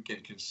what we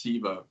can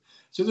conceive of.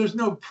 So there's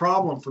no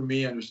problem for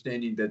me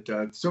understanding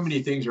that so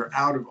many things are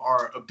out of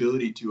our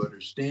ability to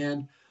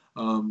understand.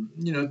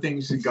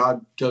 Things that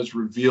God does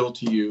reveal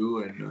to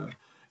you, and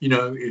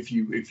if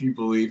you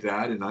believe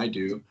that, and I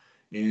do,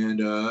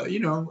 and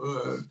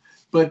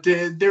but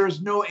there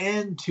is no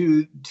end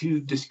to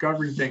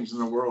discovering things in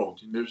the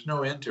world. There's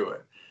no end to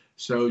it.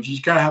 So you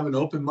just gotta have an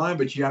open mind,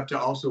 but you have to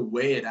also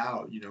weigh it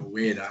out.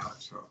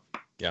 So.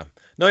 Yeah.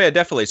 No, yeah,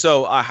 definitely.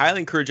 So I highly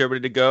encourage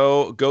everybody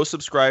to go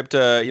subscribe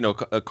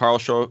to,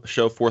 Carl's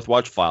show Fourth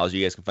Watch Files.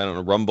 You guys can find it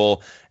on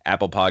Rumble,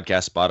 Apple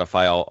Podcasts,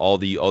 Spotify, all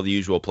the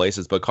usual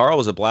places. But Carl, it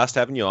was a blast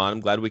having you on. I'm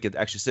glad we could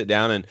actually sit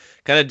down and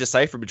kind of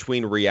decipher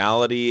between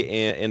reality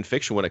and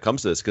fiction when it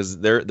comes to this, because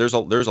there's a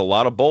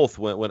lot of both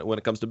when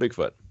it comes to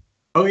Bigfoot.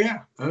 Oh yeah.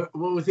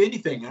 Well, with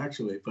anything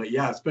actually, but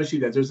yeah, especially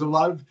that there's a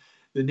lot of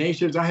the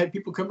nations. I had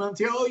people come out and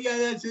say, "Oh yeah,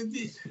 that's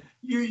it.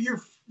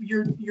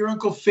 Your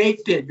uncle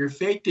faked it. You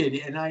faked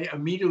it." And I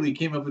immediately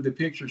came up with a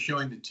picture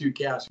showing the two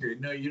cats.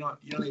 No, you don't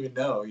even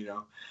know.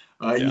 You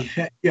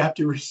have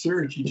to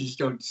research. You just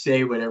don't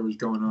say whatever's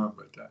going on.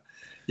 But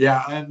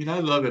yeah, I mean, I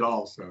love it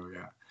all. So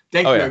yeah,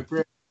 thank you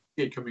for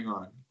coming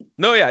on.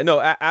 No, yeah,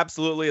 no,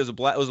 absolutely. It was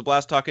a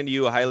blast talking to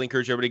you. I highly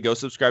encourage everybody to go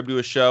subscribe to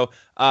his show.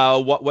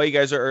 While you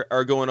guys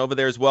are going over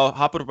there as well,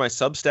 hop over to my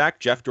Substack,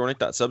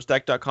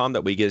 jeffdornick.substack.com.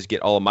 That way you guys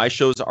get all of my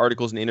shows,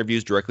 articles, and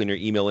interviews directly in your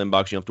email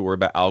inbox. You don't have to worry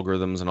about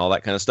algorithms and all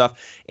that kind of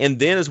stuff. And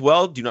then as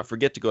well, do not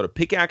forget to go to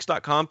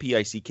pickaxe.com,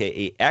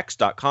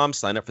 pickax.com.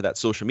 Sign up for that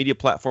social media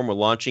platform. We're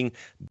launching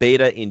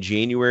beta in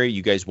January.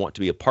 You guys want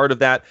to be a part of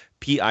that,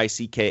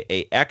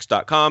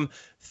 pickax.com.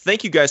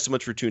 Thank you guys so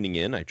much for tuning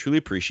in. I truly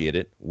appreciate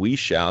it. We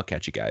shall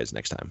catch you guys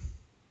next time.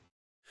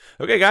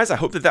 Okay, guys, I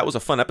hope that was a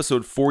fun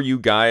episode for you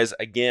guys.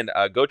 Again,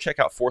 go check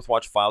out Fourth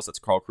Watch Files. That's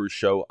Carl Cruz'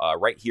 show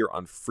right here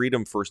on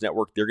Freedom First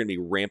Network. They're going to be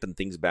ramping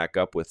things back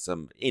up with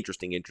some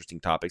interesting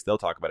topics. They'll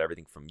talk about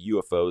everything from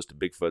UFOs to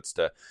Bigfoots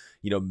to,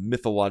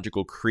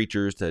 mythological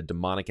creatures to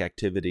demonic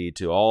activity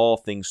to all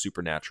things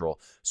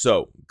supernatural.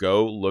 So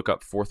go look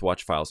up Fourth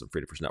Watch Files at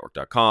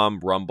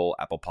freedomfirstnetwork.com, Rumble,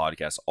 Apple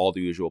Podcasts, all the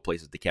usual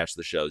places to catch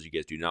the shows. You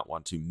guys do not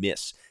want to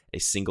miss a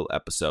single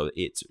episode.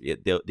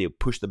 They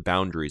push the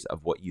boundaries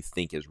of what you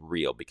think is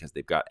real because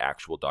they've got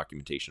actual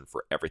documentation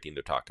for everything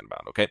they're talking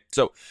about. Okay,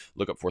 so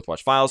look up Fourth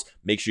Watch Files.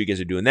 Make sure you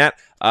guys are doing that.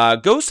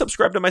 Go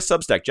subscribe to my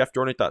Substack,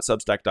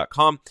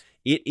 jeffdornick.substack.com.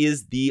 It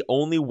is the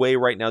only way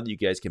right now that you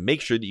guys can make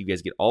sure that you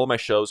guys get all of my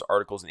shows,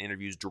 articles, and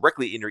interviews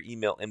directly in your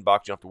email inbox. You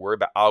don't have to worry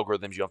about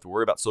algorithms. You don't have to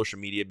worry about social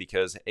media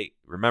because, hey,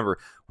 remember,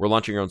 we're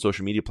launching our own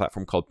social media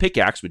platform called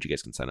Pickaxe, which you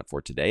guys can sign up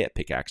for today at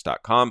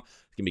pickaxe.com.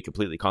 It's going to be a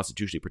completely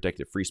constitutionally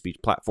protected free speech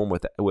platform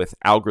with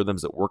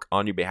algorithms that work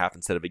on your behalf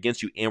instead of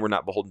against you, and we're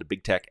not beholden to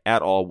big tech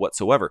at all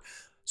whatsoever.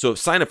 So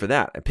sign up for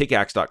that at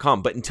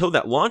pickaxe.com. But until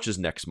that launches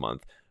next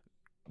month,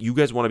 you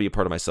guys want to be a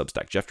part of my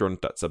Substack,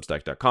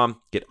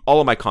 jeffdornick.substack.com. Get all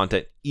of my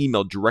content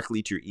emailed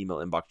directly to your email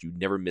inbox. You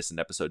never miss an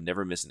episode,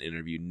 never miss an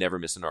interview, never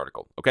miss an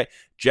article. Okay?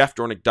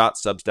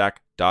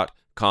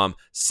 jeffdornick.substack.com.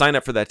 Sign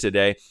up for that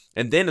today.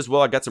 And then as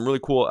well, I got some really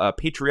cool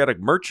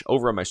patriotic merch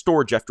over on my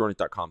store,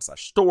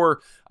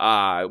 jeffdornick.com/store.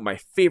 My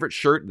favorite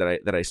shirt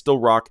that I still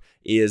rock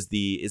is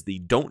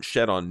the Don't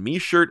Shed on Me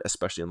shirt,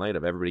 especially in light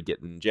of everybody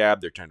getting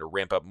jabbed. They're trying to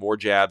ramp up more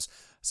jabs.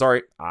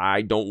 Sorry,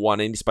 I don't want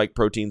any spike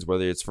proteins,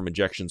 whether it's from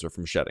injections or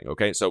from shedding.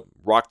 Okay, so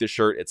rock this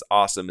shirt. It's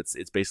awesome.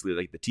 It's basically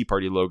like the Tea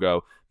Party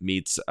logo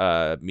meets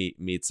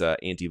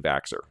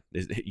anti-vaxxer.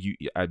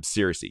 I'm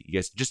seriously, you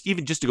guys just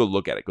to go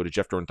look at it. Go to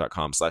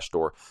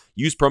jeffdornick.com/store.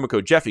 Use promo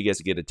code Jeff. You guys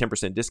get a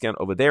 10% discount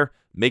over there.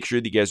 Make sure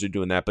that you guys are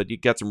doing that. But you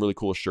got some really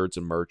cool shirts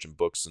and merch and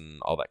books and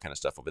all that kind of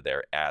stuff over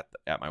there at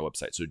my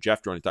website. So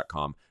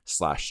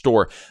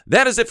jeffdornick.com/store.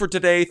 That is it for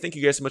today. Thank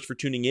you guys so much for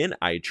tuning in.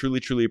 I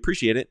truly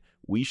appreciate it.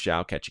 We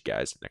shall catch you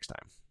guys next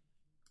time.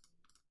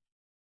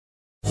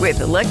 With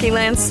the Lucky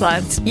Land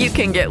Slots, you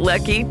can get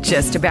lucky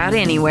just about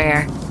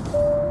anywhere.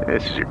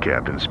 This is your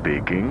captain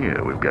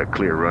speaking. We've got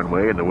clear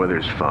runway and the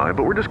weather's fine,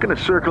 but we're just going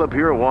to circle up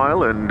here a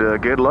while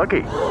and get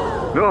lucky.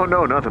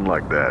 No, nothing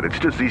like that. It's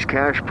just these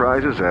cash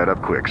prizes add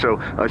up quick. So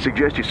I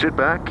suggest you sit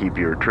back, keep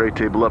your tray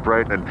table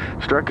upright, and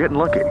start getting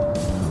lucky.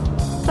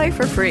 Play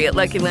for free at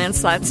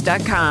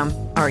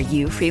LuckyLandSlots.com. Are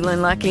you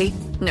feeling lucky?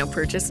 No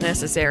purchase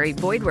necessary.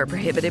 Void where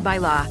prohibited by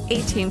law.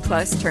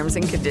 18+ terms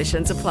and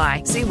conditions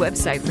apply. See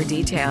website for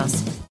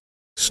details.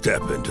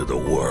 Step into the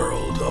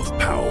world of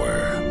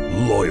power,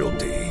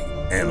 loyalty,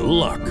 and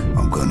luck.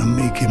 I'm gonna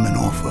make him an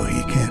offer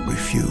he can't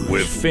refuse.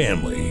 With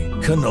family,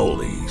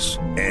 cannolis,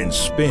 and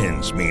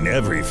spins mean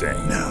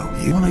everything. Now,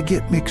 you wanna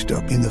get mixed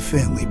up in the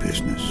family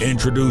business.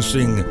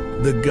 Introducing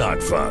The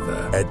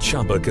Godfather at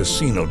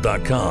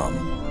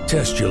ChumbaCasino.com.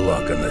 Test your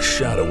luck in the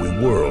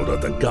shadowy world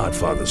of The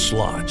Godfather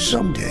slot.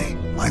 Someday,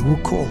 I will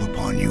call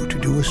upon you to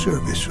do a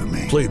service for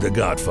me. Play The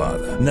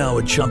Godfather now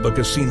at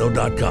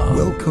ChumbaCasino.com.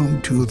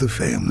 Welcome to the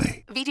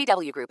family.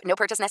 VGW Group. No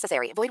purchase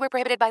necessary. Void where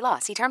prohibited by law.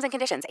 See terms and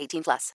conditions. 18+.